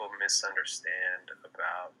lot of people misunderstand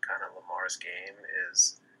about kind of Lamar's game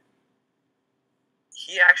is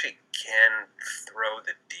he actually can throw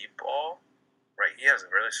the deep ball, right? He has a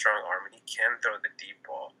really strong arm and he can throw the deep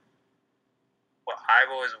ball. What I've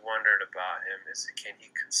always wondered about him is can he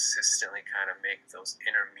consistently kind of make those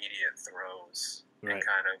intermediate throws and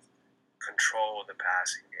kind of control the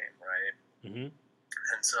passing game, right? Mm-hmm.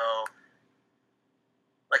 And so,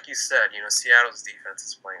 like you said, Seattle's defense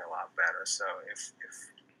is playing a lot better. So if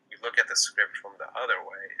you look at the script from the other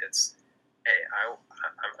way, it's, hey,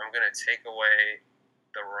 I'm going to take away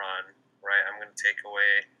the run, right? I'm going to take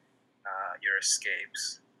away your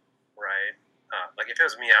escapes, right? Like if it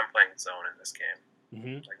was me, I'm playing zone in this game.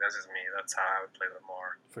 Mm-hmm. Like that's just me. That's how I would play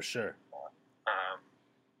Lamar. For sure.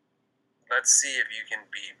 Let's see if you can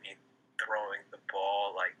beat me throwing the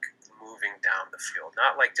ball like moving down the field,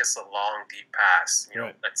 not like just a long, deep pass.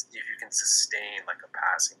 Right. Let's see if you can sustain like a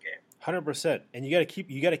passing game. 100%. And you got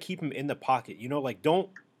to keep him in the pocket.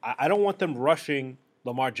 I don't want them rushing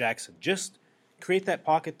Lamar Jackson. Just create that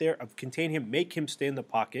pocket there, contain him, make him stay in the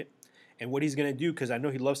pocket. And what he's going to do, because I know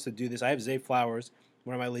he loves to do this. I have Zay Flowers,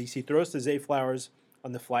 one of my leagues. He throws to Zay Flowers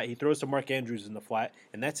on the flat. He throws to Mark Andrews in the flat,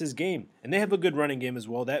 and that's his game. And they have a good running game as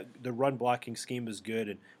well. That the run blocking scheme is good,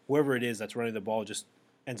 and whoever it is that's running the ball just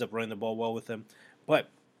ends up running the ball well with him. But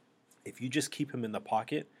if you just keep him in the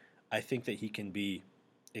pocket, I think that he can be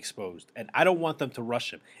exposed. And I don't want them to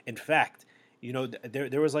rush him. In fact,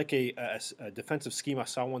 there was like a defensive scheme I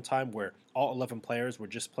saw one time where all 11 players were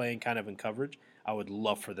just playing kind of in coverage. I would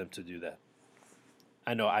love for them to do that.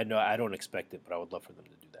 I know, I don't expect it, but I would love for them to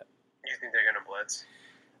do that. You think they're going to blitz?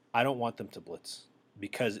 I don't want them to blitz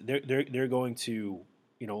because they're going to,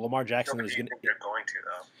 Lamar Jackson is going to. They're going to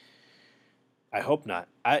though. I hope not.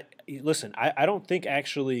 I don't think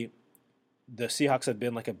actually the Seahawks have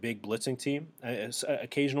been like a big blitzing team.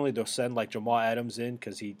 Occasionally they'll send like Jamal Adams in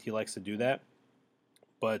because he likes to do that,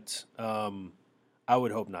 but I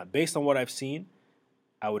would hope not. Based on what I've seen,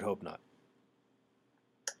 I would hope not.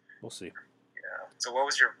 We'll see. Yeah. So what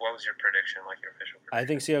was your prediction? Like your official prediction? I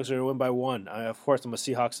think Seahawks are going to win by 1. Of course, I'm a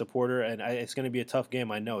Seahawks supporter, and it's going to be a tough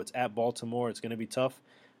game. I know it's at Baltimore. It's going to be tough,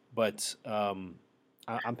 but I'm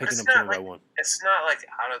picking them to win by 1. It's not like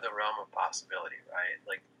out of the realm of possibility, right?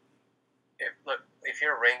 Like, if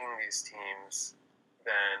you're ranking these teams,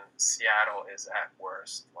 then Seattle is at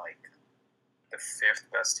worst like the 5th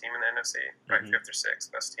best team in the NFC, right? 5th or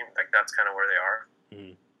 6th best team. Like that's kind of where they are.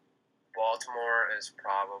 Mm-hmm. Baltimore is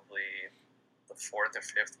probably the 4th or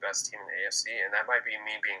 5th best team in the AFC, and that might be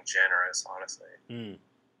me being generous, honestly. Mm.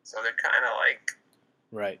 So they're kind of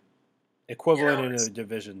like equivalent in the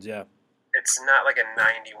divisions, yeah. It's not like a 91%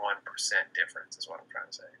 difference, is what I'm trying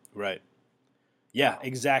to say. Right. Yeah,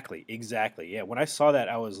 exactly. Yeah, when I saw that,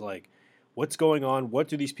 I was like, what's going on? What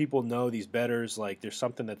do these people know, these bettors? Like, there's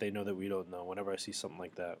something that they know that we don't know whenever I see something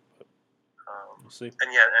like that. But we'll see.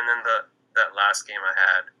 And then that last game I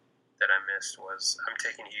had that I missed was I'm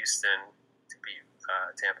taking Houston to beat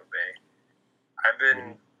Tampa Bay. I've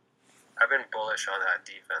been bullish on that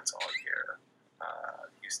defense all year,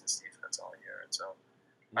 Houston's defense all year, and so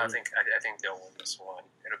I think they'll win this one.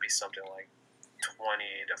 It'll be something like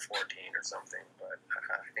 20-14 or something, but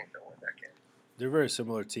I think they'll win that game. They're very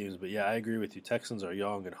similar teams, but yeah, I agree with you. Texans are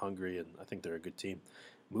young and hungry, and I think they're a good team.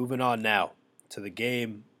 Moving on now to the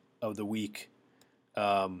game of the week.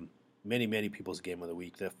 Many people's game of the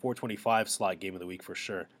week. The 4:25 slot game of the week for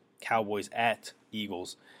sure. Cowboys at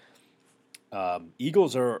Eagles.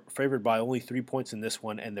 Eagles are favored by only 3 points in this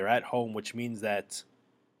one, and they're at home, which means that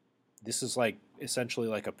this is like essentially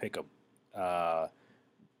like a pick'em.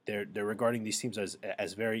 They're regarding these teams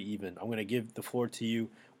as very even. I'm going to give the floor to you.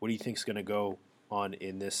 What do you think is going to go on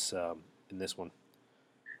in this one?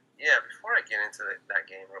 Yeah, before I get into that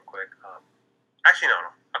game real quick, actually no,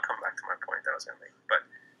 I'll come back to my point that I was going to make. But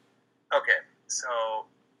okay, so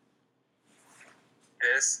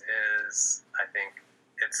this is, I think,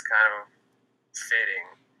 it's kind of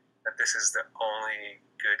fitting that this is the only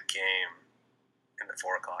good game in the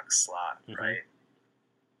 4 o'clock slot, right?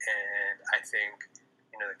 And I think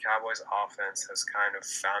the Cowboys' offense has kind of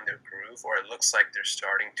found their groove, or it looks like they're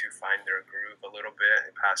starting to find their groove a little bit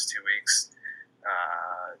in the past 2 weeks.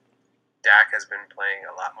 Dak has been playing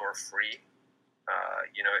a lot more free.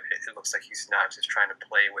 It looks like he's not just trying to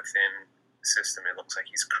play within the system. It looks like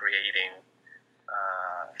he's creating,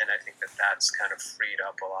 and I think that's kind of freed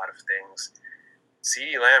up a lot of things.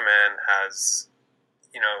 CeeDee Lamb, man, has,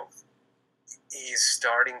 he's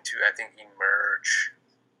starting to, I think, emerge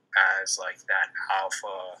as like that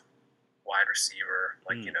alpha wide receiver.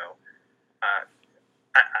 Like,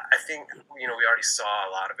 I think, we already saw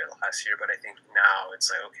a lot of it last year, but I think now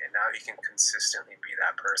it's like, okay, now he can consistently be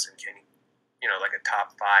that person. Can he, like a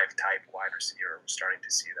top 5 type wide receiver? We're starting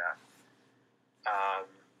to see that.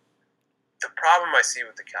 The problem I see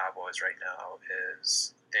with the Cowboys right now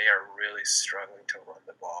is they are really struggling to run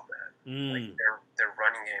the ball, man. Like their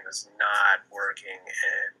running game is not working,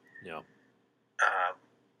 and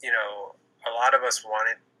a lot of us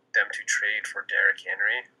wanted them to trade for Derrick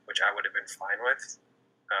Henry, which I would have been fine with.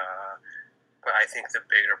 But I think the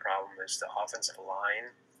bigger problem is the offensive line,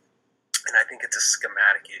 and I think it's a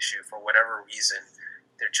schematic issue. For whatever reason,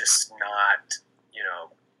 they're just not,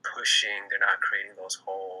 pushing. They're not creating those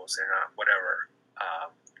holes. They're not whatever.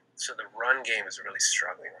 So the run game is really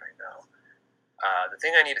struggling right now. The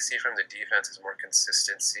thing I need to see from the defense is more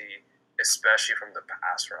consistency, especially from the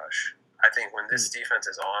pass rush. I think when this defense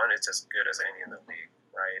is on, it's as good as any in the league,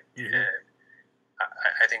 right? And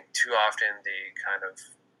I think too often they kind of,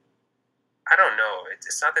 I don't know.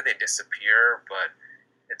 It's not that they disappear, but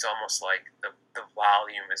it's almost like the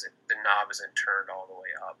volume isn't, the knob isn't turned all the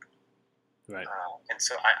way up. Right. And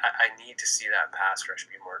so I need to see that pass rush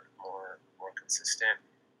be more consistent.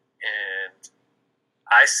 And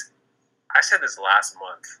I said this last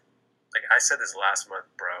month. Like I said this last month,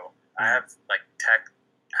 bro. I have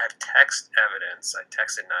text evidence. I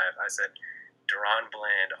texted Knife. I said, Deron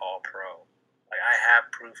Bland All Pro. Like I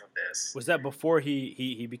have proof of this. Was that before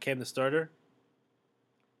he became the starter?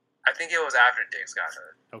 I think it was after Diggs got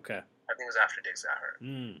hurt. Okay. I think it was after Diggs got hurt.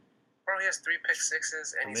 Bro, he has 3 pick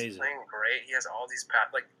sixes and Amazing. He's playing great. He has all these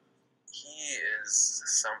like he is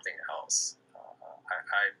something else.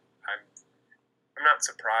 I'm not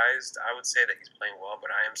surprised. I would say that he's playing well,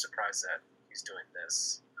 but I am surprised that he's doing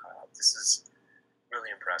this. This is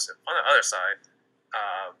really impressive. On the other side,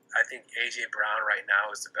 I think A.J. Brown right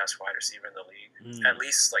now is the best wide receiver in the league, at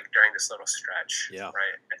least like during this little stretch. Yeah.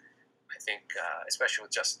 Right. I think, especially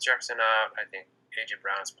with Justin Jefferson out, I think A.J.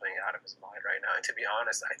 Brown's playing out of his mind right now. And to be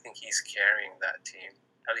honest, I think he's carrying that team,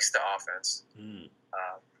 at least the offense.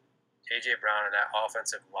 A.J. Brown and that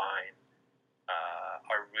offensive line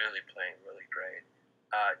are really playing really great.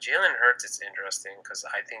 Jalen Hurts is interesting because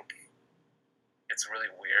I think it's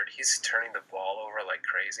really weird. He's turning the ball over like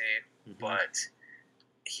crazy, but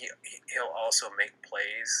he'll also make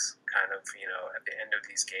plays kind of, at the end of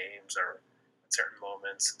these games or at certain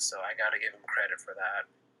moments. So I got to give him credit for that.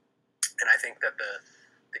 And I think that the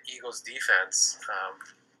Eagles defense,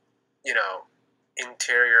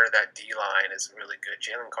 interior, that D-line is really good.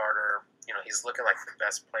 Jalen Carter, he's looking like the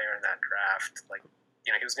best player in that draft. Like,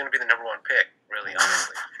 he was going to be the number 1 pick, really,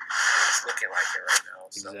 honestly. He's looking like it right now.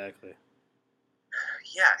 So. Exactly.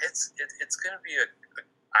 Yeah, it's going to be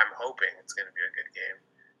I'm hoping it's going to be a good game.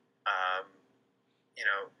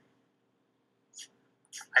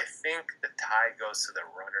 I think the tie goes to the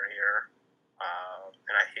runner here,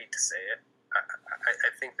 and I hate to say it.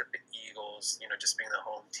 I think that the Eagles, just being the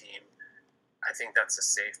home team, I think that's a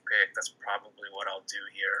safe pick. That's probably what I'll do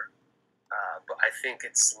here. But I think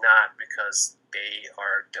it's not because they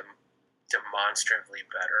are demonstrably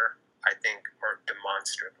better. I think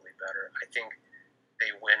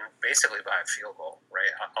they win basically by a field goal, right?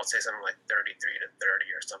 I'll say something like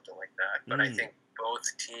 33-30 or something like that. But I think both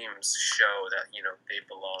teams show that, they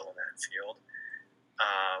belong on that field.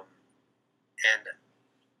 And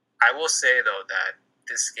I will say, though, that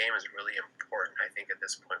this game is really important, I think, at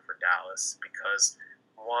this point for Dallas because,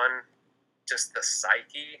 one, just the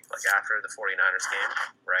psyche, like after the 49ers game,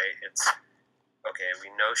 right? It's, okay,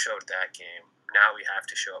 we no-showed that game. Now we have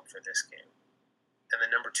to show up for this game. And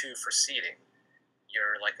then number 2, for seeding,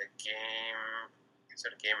 you're like a game, is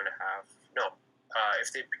it a game and a half? No.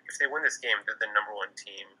 If they win this game, they're the number 1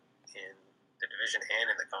 team in the division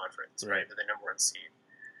and in the conference, right? They're the number 1 seed.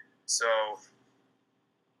 So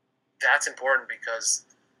that's important because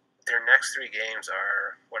their next 3 games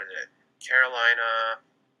are, what is it? Carolina,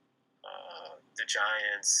 the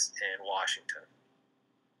Giants, and Washington.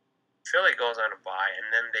 Philly goes on a bye, and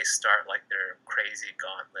then they start like their crazy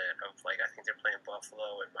gauntlet of like I think they're playing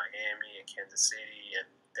Buffalo and Miami and Kansas City and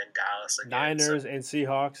then Dallas again. Niners and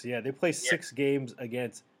Seahawks. Yeah, they play 6 games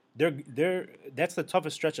against. That's the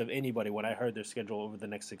toughest stretch of anybody. When I heard their schedule over the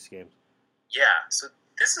next 6 games. Yeah, so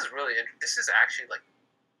this is actually like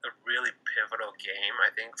a really pivotal game, I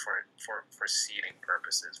think, for seeding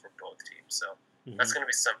purposes for both teams. So that's going to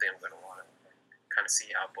be something I'm going to want to kind of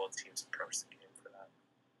see how both teams approach the game for that.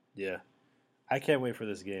 Yeah, I can't wait for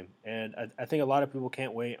this game, and I think a lot of people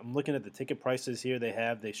can't wait. I'm looking at the ticket prices here.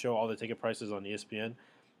 They show all the ticket prices on ESPN,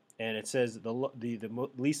 and it says the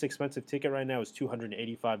least expensive ticket right now is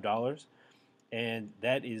 $285, and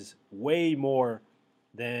that is way more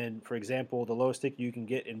than, for example, the lowest ticket you can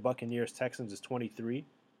get in Buccaneers Texans is $23.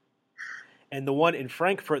 And the one in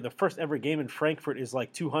Frankfurt, the first ever game in Frankfurt, is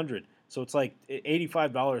like $200. So it's like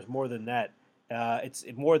 $85 more than that. It's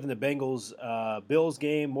more than the Bengals Bills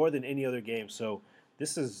game, more than any other game. So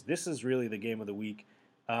this is really the game of the week.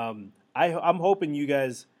 I'm hoping you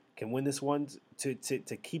guys can win this one to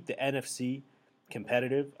keep the NFC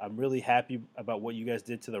competitive. I'm really happy about what you guys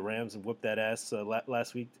did to the Rams and whoop that ass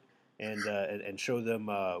last week and show them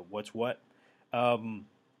what's what.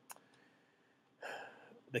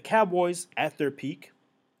 The Cowboys, at their peak,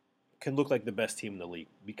 can look like the best team in the league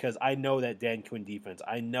because I know that Dan Quinn defense.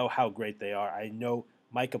 I know how great they are. I know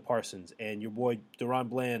Micah Parsons and your boy Deron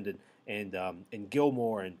Bland and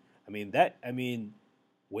Gilmore and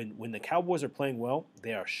when the Cowboys are playing well,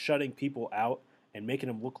 they are shutting people out and making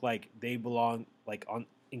them look like they belong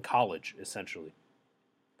in college essentially.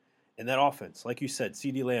 And that offense, like you said,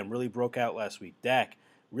 CeeDee Lamb really broke out last week. Dak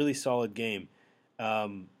really solid game.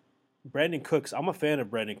 Brandon Cooks, I'm a fan of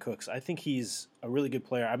Brandon Cooks. I think he's a really good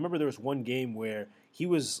player. I remember there was one game where he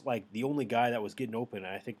was like the only guy that was getting open, and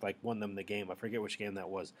I think like won them the game. I forget which game that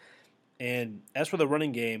was. And as for the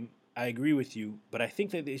running game, I agree with you, but I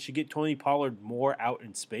think that they should get Tony Pollard more out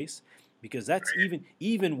in space because that's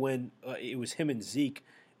even when it was him and Zeke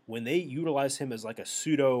when they utilized him as like a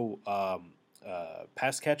pseudo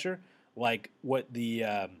pass catcher, like what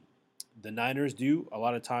the Niners do a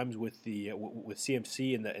lot of times with the with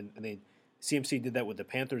CMC and they CMC did that with the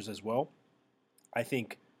Panthers as well. I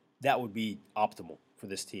think that would be optimal for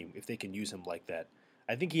this team if they can use him like that.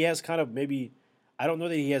 I think he has kind of maybe I don't know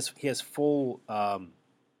that he has full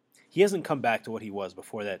he hasn't come back to what he was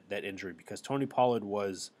before that injury because Tony Pollard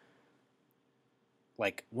was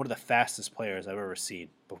like one of the fastest players I've ever seen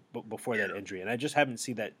before that injury, and I just haven't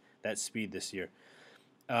seen that speed this year.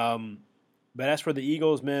 But as for the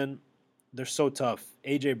Eagles, man, they're so tough.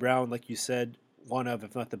 A.J. Brown, like you said, one of,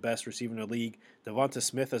 if not the best receiver in the league. Devonta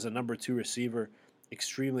Smith as a number 2 receiver,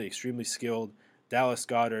 extremely, extremely skilled. Dallas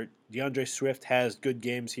Goedert. DeAndre Swift has good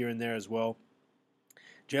games here and there as well.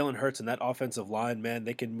 Jalen Hurts and that offensive line, man,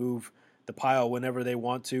 they can move the pile whenever they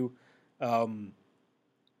want to.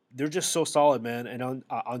 They're just so solid, man. And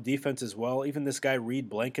on defense as well. Even this guy, Reed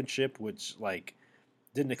Blankenship, which, like,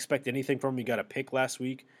 didn't expect anything from him. He got a pick last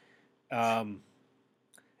week. And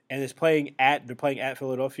they're playing at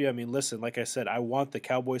Philadelphia. I mean, listen, like I said, I want the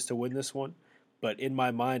Cowboys to win this one, but in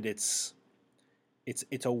my mind, it's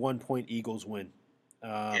a 1 point Eagles win.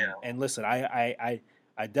 And listen, I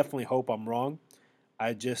definitely hope I'm wrong.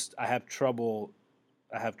 I have trouble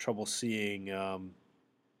seeing.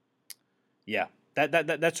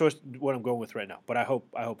 That's what I'm going with right now. But I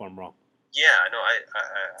hope I'm wrong. Yeah, no,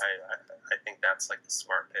 I think that's like the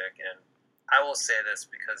smart pick, and I will say this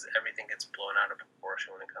because everything gets blown out of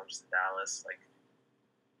proportion when it comes to Dallas. Like,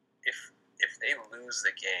 if they lose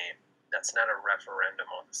the game, that's not a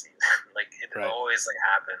referendum on the season. Like, it always like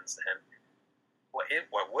happens. And what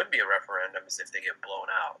would be a referendum is if they get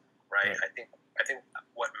blown out, right? I think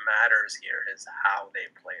what matters here is how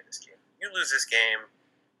they play this game. You lose this game,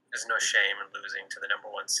 there's no shame in losing to the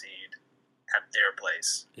number 1 seed at their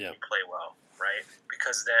place. Yeah. You play well, right?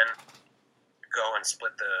 Because then go and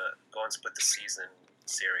split the season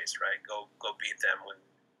series, right? Go beat them when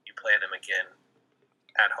you play them again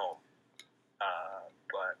at home.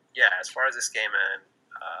 But yeah, as far as this game, man,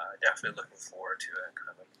 definitely looking forward to it,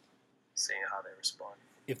 kind of seeing how they respond.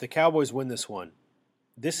 If the Cowboys win this one,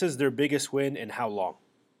 this is their biggest win in how long?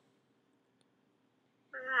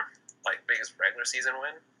 Like biggest regular season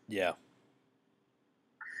win? Yeah.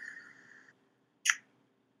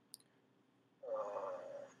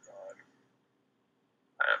 God.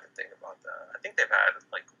 I have to think about that. I think they've had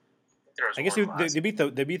like. I guess they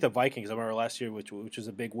beat the Vikings. I remember last year, which was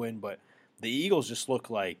a big win, but the Eagles just look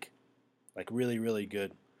like really, really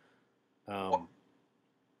good. Well,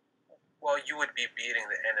 you would be beating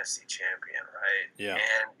the NFC champion, right? Yeah.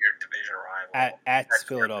 And your division rival at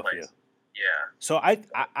Philadelphia. Yeah. So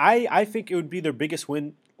I think it would be their biggest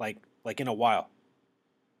win like in a while.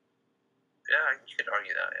 Yeah, you could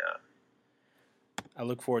argue that. Yeah. I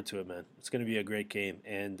look forward to it, man. It's going to be a great game.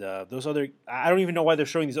 And those other, I don't even know why they're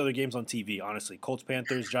showing these other games on TV. Honestly, Colts,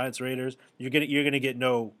 Panthers, Giants, Raiders. You're gonna get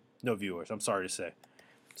no viewers. I'm sorry to say.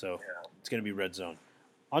 So It's going to be red zone.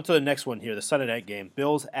 On to the next one here, the Sunday night game.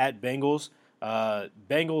 Bills at Bengals.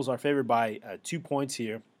 Bengals are favored by 2 points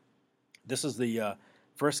here. This is the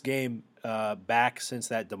first game back since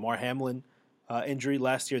that DeMar Hamlin injury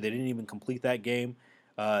last year. They didn't even complete that game.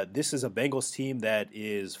 This is a Bengals team that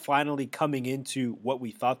is finally coming into what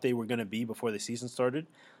we thought they were going to be before the season started,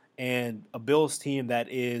 and a Bills team that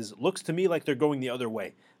looks to me like they're going the other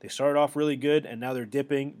way. They started off really good, and now they're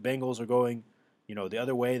dipping. Bengals are going, the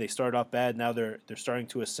other way. They started off bad, now they're starting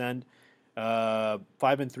to ascend. 5-3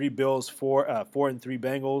 Bills, 4-3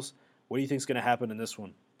 Bengals. What do you think is going to happen in this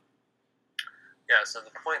one? Yeah, so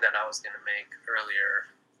the point that I was going to make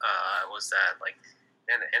earlier was that, like,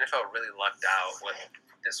 and the NFL really lucked out with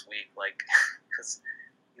this week, like, because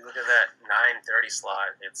you look at that 9:30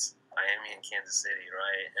 slot, it's Miami and Kansas City,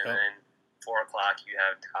 right? And then 4 o'clock you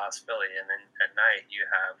have Dallas, Philly, and then at night you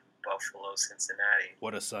have Buffalo, Cincinnati.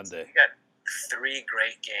 What a Sunday! So you got 3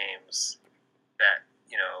 great games that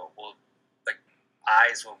will, like,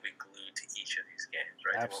 eyes will be glued to each of these games,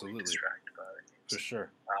 right? Absolutely, they won't be distracted by other games for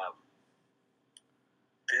sure.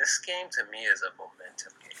 This game to me is a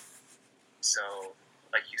momentum game. So,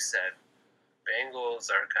 like you said, Bengals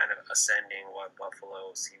are kind of ascending while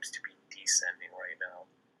Buffalo seems to be descending right now.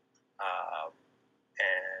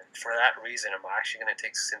 And for that reason, I'm actually going to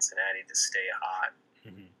take Cincinnati to stay hot.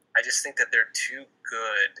 Mm-hmm. I just think that they're too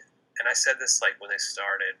good. And I said this like when they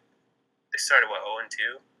started. They started what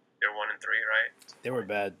 0-2. They're 1-3, right? They were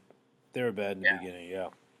bad. They were bad in the beginning. Yeah.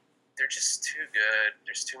 They're just too good.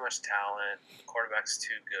 There's too much talent. The quarterback's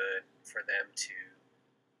too good for them to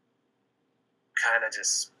kind of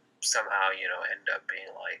just somehow, end up being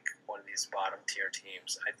like one of these bottom tier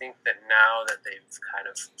teams. I think that now that they've kind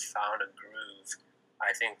of found a groove,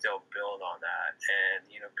 I think they'll build on that. And,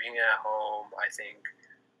 being at home, I think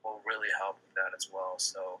will really help with that as well.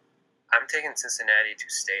 So I'm taking Cincinnati to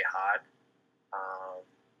stay hot.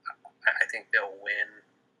 I think they'll win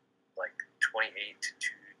like 28 to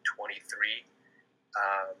 23.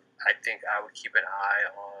 I think I would keep an eye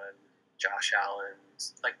on Josh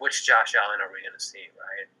Allen's, like which Josh Allen are we going to see,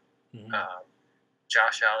 right? Mm-hmm.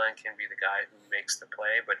 Josh Allen can be the guy who makes the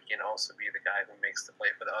play, but he can also be the guy who makes the play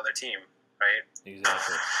for the other team, right?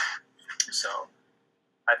 Exactly. So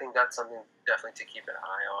I think that's something definitely to keep an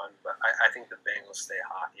eye on. But I think the Bengals stay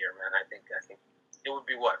hot here, man. I think it would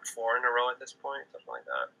be 4 in a row at this point, something like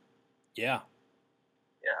that. Yeah.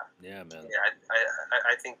 Yeah. Yeah, man. Yeah,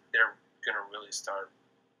 I think they're gonna really start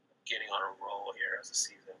getting on a roll here as the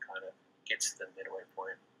season kind of gets to the midway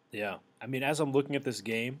point. Yeah. I mean, as I'm looking at this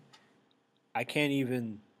game, I don't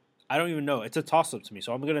even know. It's a toss-up to me,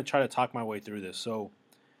 so I'm going to try to talk my way through this. So,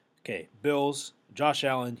 okay, Bills, Josh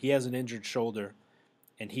Allen, he has an injured shoulder,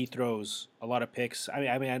 and he throws a lot of picks.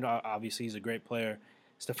 I mean, I know obviously he's a great player.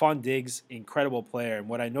 Stephon Diggs, incredible player, and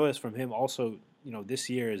what I noticed from him also, this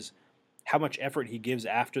year is how much effort he gives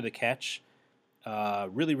after the catch.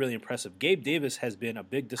 Really, really impressive. Gabe Davis has been a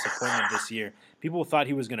big disappointment this year. People thought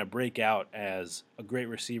he was going to break out as a great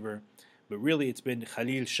receiver, but really it's been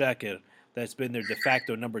Khalil Shakir that's been their de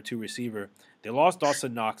facto number 2 receiver. They lost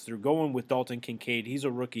Dawson Knox. They're going with Dalton Kincaid. He's a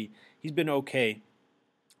rookie. He's been okay,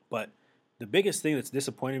 but the biggest thing that's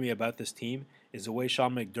disappointed me about this team is the way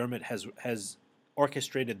Sean McDermott has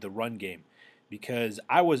orchestrated the run game, because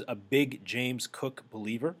I was a big James Cook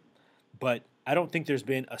believer, but I don't think there's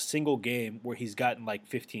been a single game where he's gotten like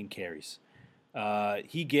 15 carries.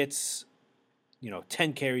 He gets,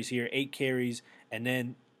 10 carries here, 8 carries, and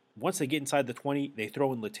then once they get inside the 20, they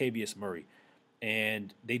throw in Latavius Murray.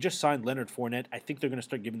 And they just signed Leonard Fournette. I think they're going to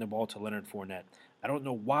start giving the ball to Leonard Fournette. I don't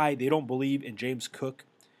know why they don't believe in James Cook.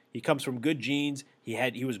 He comes from good genes.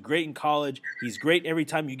 He was great in college. He's great every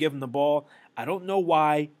time you give him the ball. I don't know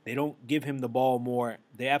why they don't give him the ball more.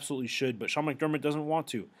 They absolutely should, but Sean McDermott doesn't want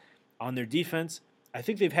to. On their defense, I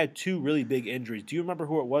think they've had 2 really big injuries. Do you remember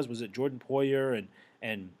who it was? Was it Jordan Poyer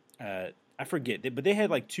and I forget, but they had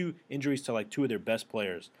like 2 injuries to like 2 of their best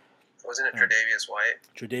players. Wasn't it Tre'Davious White?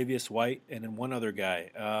 Tre'Davious White, and then one other guy.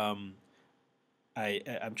 I'm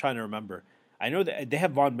trying to remember. I know that they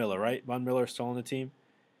have Von Miller, right? Von Miller is still on the team.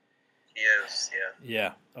 He is,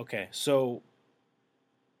 yeah. Yeah. Okay. So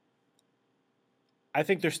I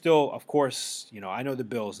think they're still, of course, I know the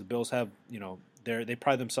Bills. The Bills have, they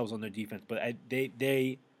pride themselves on their defense, but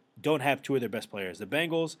they don't have 2 of their best players. The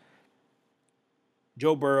Bengals,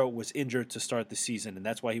 Joe Burrow was injured to start the season, and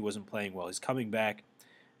that's why he wasn't playing well. He's coming back.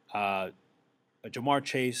 Jamar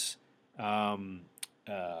Chase,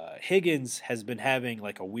 Higgins has been having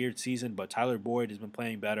like a weird season, but Tyler Boyd has been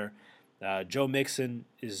playing better. Joe Mixon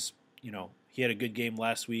is, he had a good game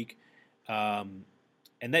last week. And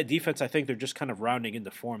that defense, I think they're just kind of rounding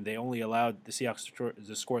into form. They only allowed the Seahawks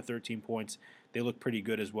to score 13 points. They look pretty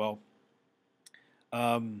good as well.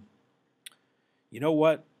 You know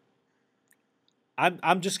what?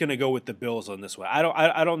 I'm just gonna go with the Bills on this one. I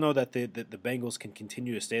don't know that the Bengals can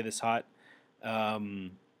continue to stay this hot. I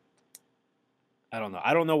don't know.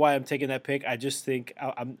 I don't know why I'm taking that pick. I just think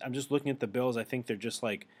I'm just looking at the Bills. I think they're just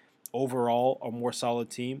like overall a more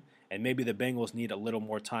solid team, and maybe the Bengals need a little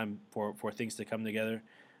more time for things to come together.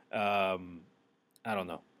 I don't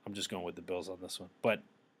know. I'm just going with the Bills on this one, but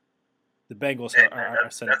the Bengals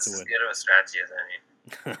are set up to win. That's as good of a strategy as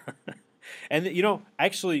any. And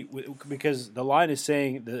actually, because the line is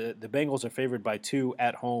saying the Bengals are favored by 2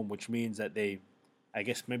 at home, which means that they, I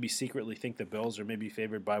guess, maybe secretly think the Bills are maybe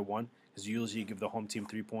favored by 1, because usually you give the home team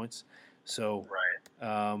 3 points. So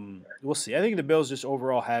we'll see. I think the Bills just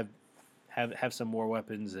overall have some more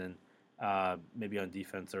weapons, and maybe on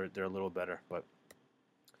defense they're a little better. But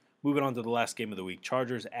moving on to the last game of the week,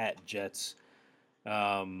 Chargers at Jets.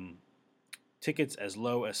 Tickets as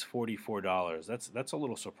low as $44. That's a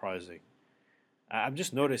little surprising. I'm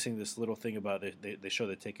just noticing this little thing about they show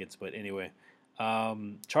the tickets, but anyway.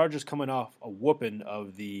 Chargers coming off a whooping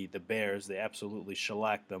of the Bears. They absolutely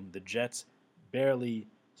shellacked them. The Jets barely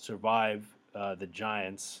survive the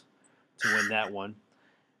Giants to win that one.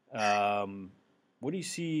 What do you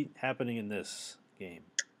see happening in this game?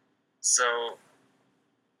 So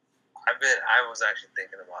I was actually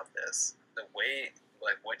thinking about this. The way,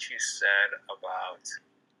 like what you said about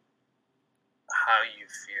how you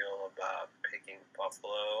feel about picking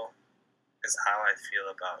Buffalo is how I feel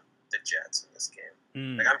about the Jets in this game.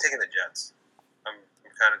 Like I'm taking the Jets. I'm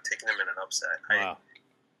kind of taking them in an upset. Wow.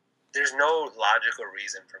 There's no logical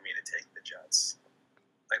reason for me to take the Jets.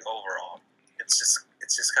 Like overall, it's just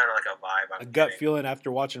kind of like a vibe. A gut feeling after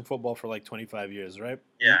watching football for like 25 years, right?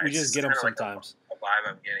 Yeah, we just get them sometimes. Like a vibe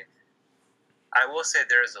I'm getting. I will say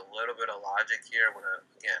there is a little bit of logic here when,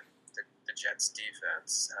 again, the Jets'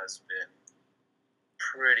 defense has been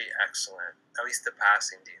pretty excellent, at least the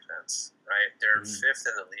passing defense, right? They're fifth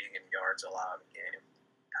in the league in yards allowed a game,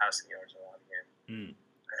 passing yards allowed a game.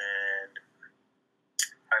 And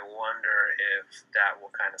I wonder if that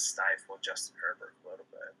will kind of stifle Justin Herbert a little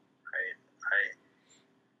bit, right?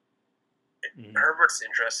 Herbert's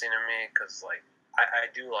interesting to me because, like, I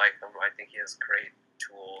do like him. I think he has great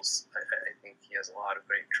tools. I think he has a lot of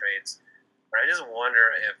great traits. But I just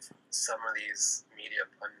wonder if some of these media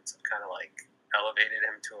pundits have kind of like elevated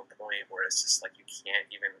him to a point where it's just like you can't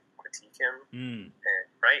even critique him,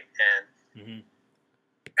 right? And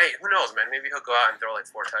hey, who knows, man? Maybe he'll go out and throw like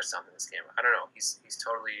 4 touchdowns in this game. I don't know. He's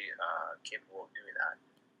totally capable of doing that.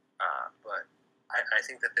 But I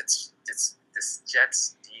think that this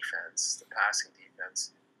Jets defense, the passing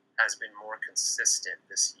defense, has been more consistent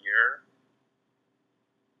this year.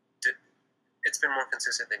 It's been more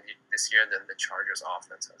consistent this year than the Chargers'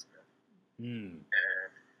 offense has been.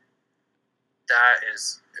 And that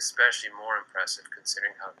is especially more impressive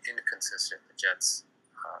considering how inconsistent the Jets'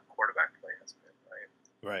 quarterback play has been, right?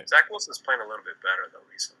 Right. Zach Wilson's playing a little bit better, though,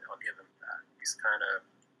 recently. I'll give him that. He's kind of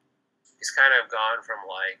gone from,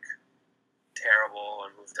 like, terrible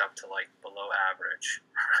and moved up to, like, below average,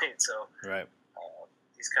 right? So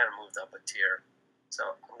he's kind of moved up a tier.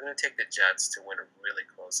 So I'm going to take the Jets to win a really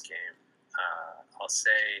close game. I'll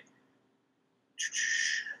say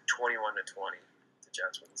 21-20. The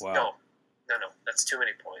Jets wins. Wow. No, that's too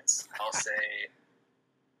many points. I'll say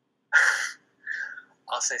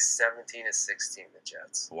 17-16. The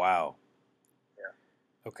Jets. Wow. Yeah.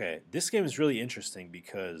 Okay, this game is really interesting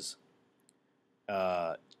because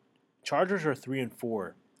Chargers are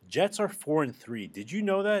 3-4. Jets are 4-3. Did you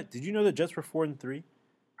know that? Did you know the Jets were 4-3?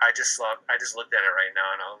 I just looked at it right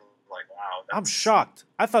now and I was like, wow. I'm shocked.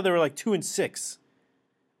 I thought they were like 2-6,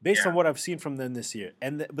 based on what I've seen from them this year.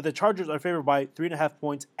 But the Chargers are favored by 3.5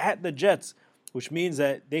 points at the Jets, which means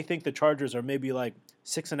that they think the Chargers are maybe like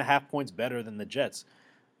 6.5 points better than the Jets.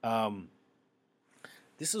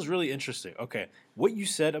 This is really interesting. Okay, what you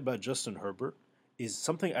said about Justin Herbert is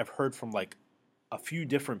something I've heard from like a few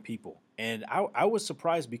different people, and I was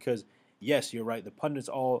surprised because yes, you're right. The pundits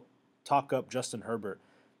all talk up Justin Herbert,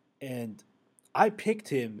 and I picked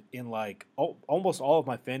him in like almost all of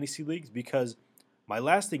my fantasy leagues because my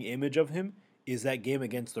lasting image of him is that game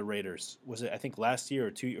against the Raiders. Was it, I think, last year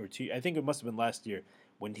or two? I think it must have been last year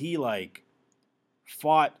when he like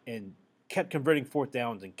fought and kept converting 4th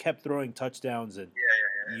downs and kept throwing touchdowns. And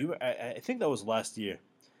I think that was last year.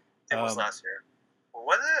 It was last year.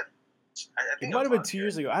 Was it? I think it might have been 2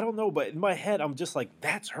 years ago. I don't know, but in my head, I'm just like,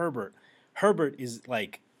 that's Herbert. Herbert is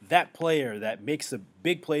like that player that makes the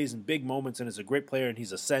big plays and big moments and is a great player, and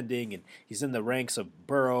he's ascending, and he's in the ranks of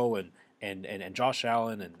Burrow and Josh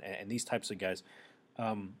Allen and these types of guys.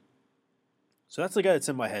 So that's the guy that's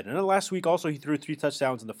in my head. And then last week also he threw 3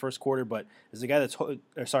 touchdowns in the first quarter, but as a guy that's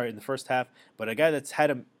in the first half, but a guy that's had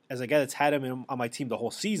him on my team the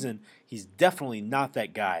whole season, he's definitely not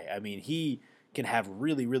that guy. I mean, he can have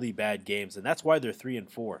really, really bad games, and that's why they're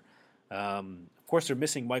 3-4. Of course, they're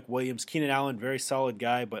missing Mike Williams. Keenan Allen, very solid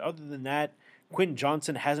guy, but other than that, Quentin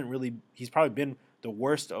Johnson he's probably been the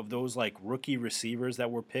worst of those like rookie receivers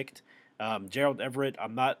that were picked. Gerald Everett,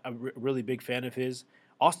 I'm not a really big fan of his.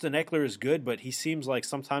 Austin Eckler is good, but he seems like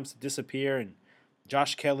sometimes to disappear, and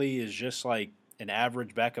Josh Kelly is just like an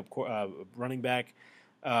average backup running back.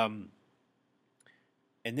 And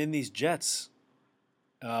then these Jets,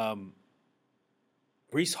 Breece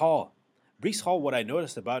Hall. Breece Hall, what I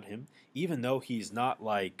noticed about him, even though he's not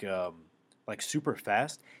like super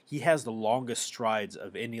fast, he has the longest strides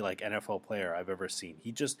of any like NFL player I've ever seen.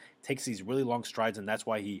 He just takes these really long strides, and that's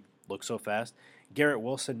why he looks so fast. Garrett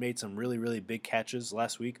Wilson made some really, really big catches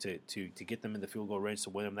last week to get them in the field goal range to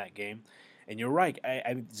win them that game. And you're right.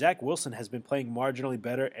 Zach Wilson has been playing marginally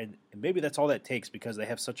better, and maybe that's all that takes because they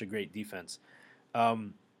have such a great defense.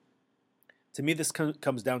 To me, this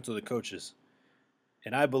comes down to the coaches.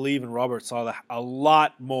 And I believe in Robert Saleh a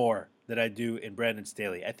lot more than I do in Brandon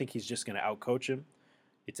Staley. I think he's just going to outcoach him.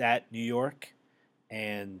 It's at New York,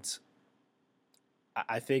 and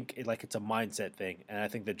I think it's a mindset thing, and I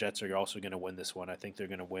think the Jets are also going to win this one. I think they're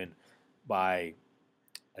going to win by,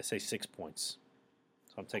 I say 6 points.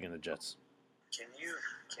 So I'm taking the Jets. Can you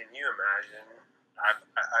imagine?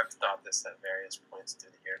 I've thought this at various points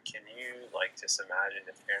through the year. Can you just imagine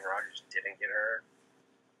if Aaron Rodgers didn't get hurt?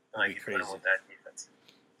 That'd be You put him crazy. with that defense.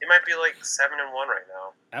 They might be 7-1 right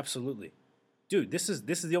now. Absolutely, dude. This is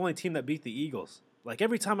the only team that beat the Eagles.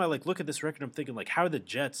 Every time I look at this record, I'm thinking how are the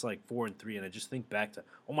Jets 4-3, and I just think back to,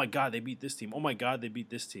 oh my God, they beat this team. Oh my God, they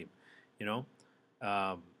beat this team. You know,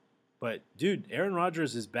 but dude, Aaron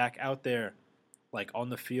Rodgers is back out there, on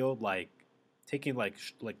the field, taking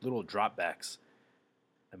little dropbacks.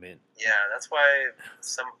 I mean, yeah, that's why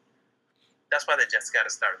the Jets got to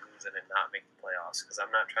start losing and not make the playoffs, because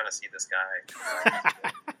I'm not trying to see this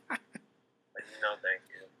guy. No, thank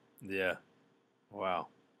you. Yeah. Wow.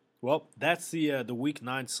 Well, that's the Week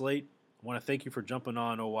 9 slate. I want to thank you for jumping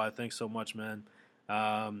on, OY. Thanks so much, man.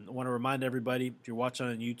 I want to remind everybody, if you're watching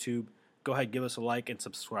on YouTube, go ahead, give us a like and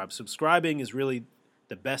subscribe. Subscribing is really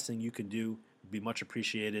the best thing you can do. It'd be much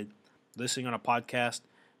appreciated. Listening on a podcast,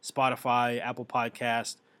 Spotify, Apple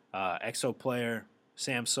Podcast, Exo Player,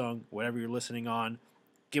 Samsung, whatever you're listening on,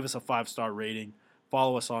 give us a 5-star rating.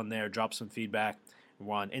 Follow us on there. Drop some feedback.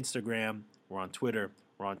 We're on Instagram. We're on Twitter.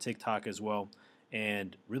 We're on TikTok as well.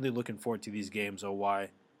 And really looking forward to these games, OY,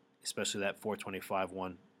 especially that 425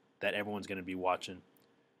 one that everyone's going to be watching.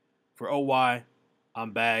 For OY,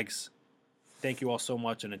 I'm Bags. Thank you all so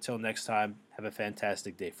much. And until next time, have a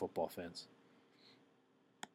fantastic day, football fans.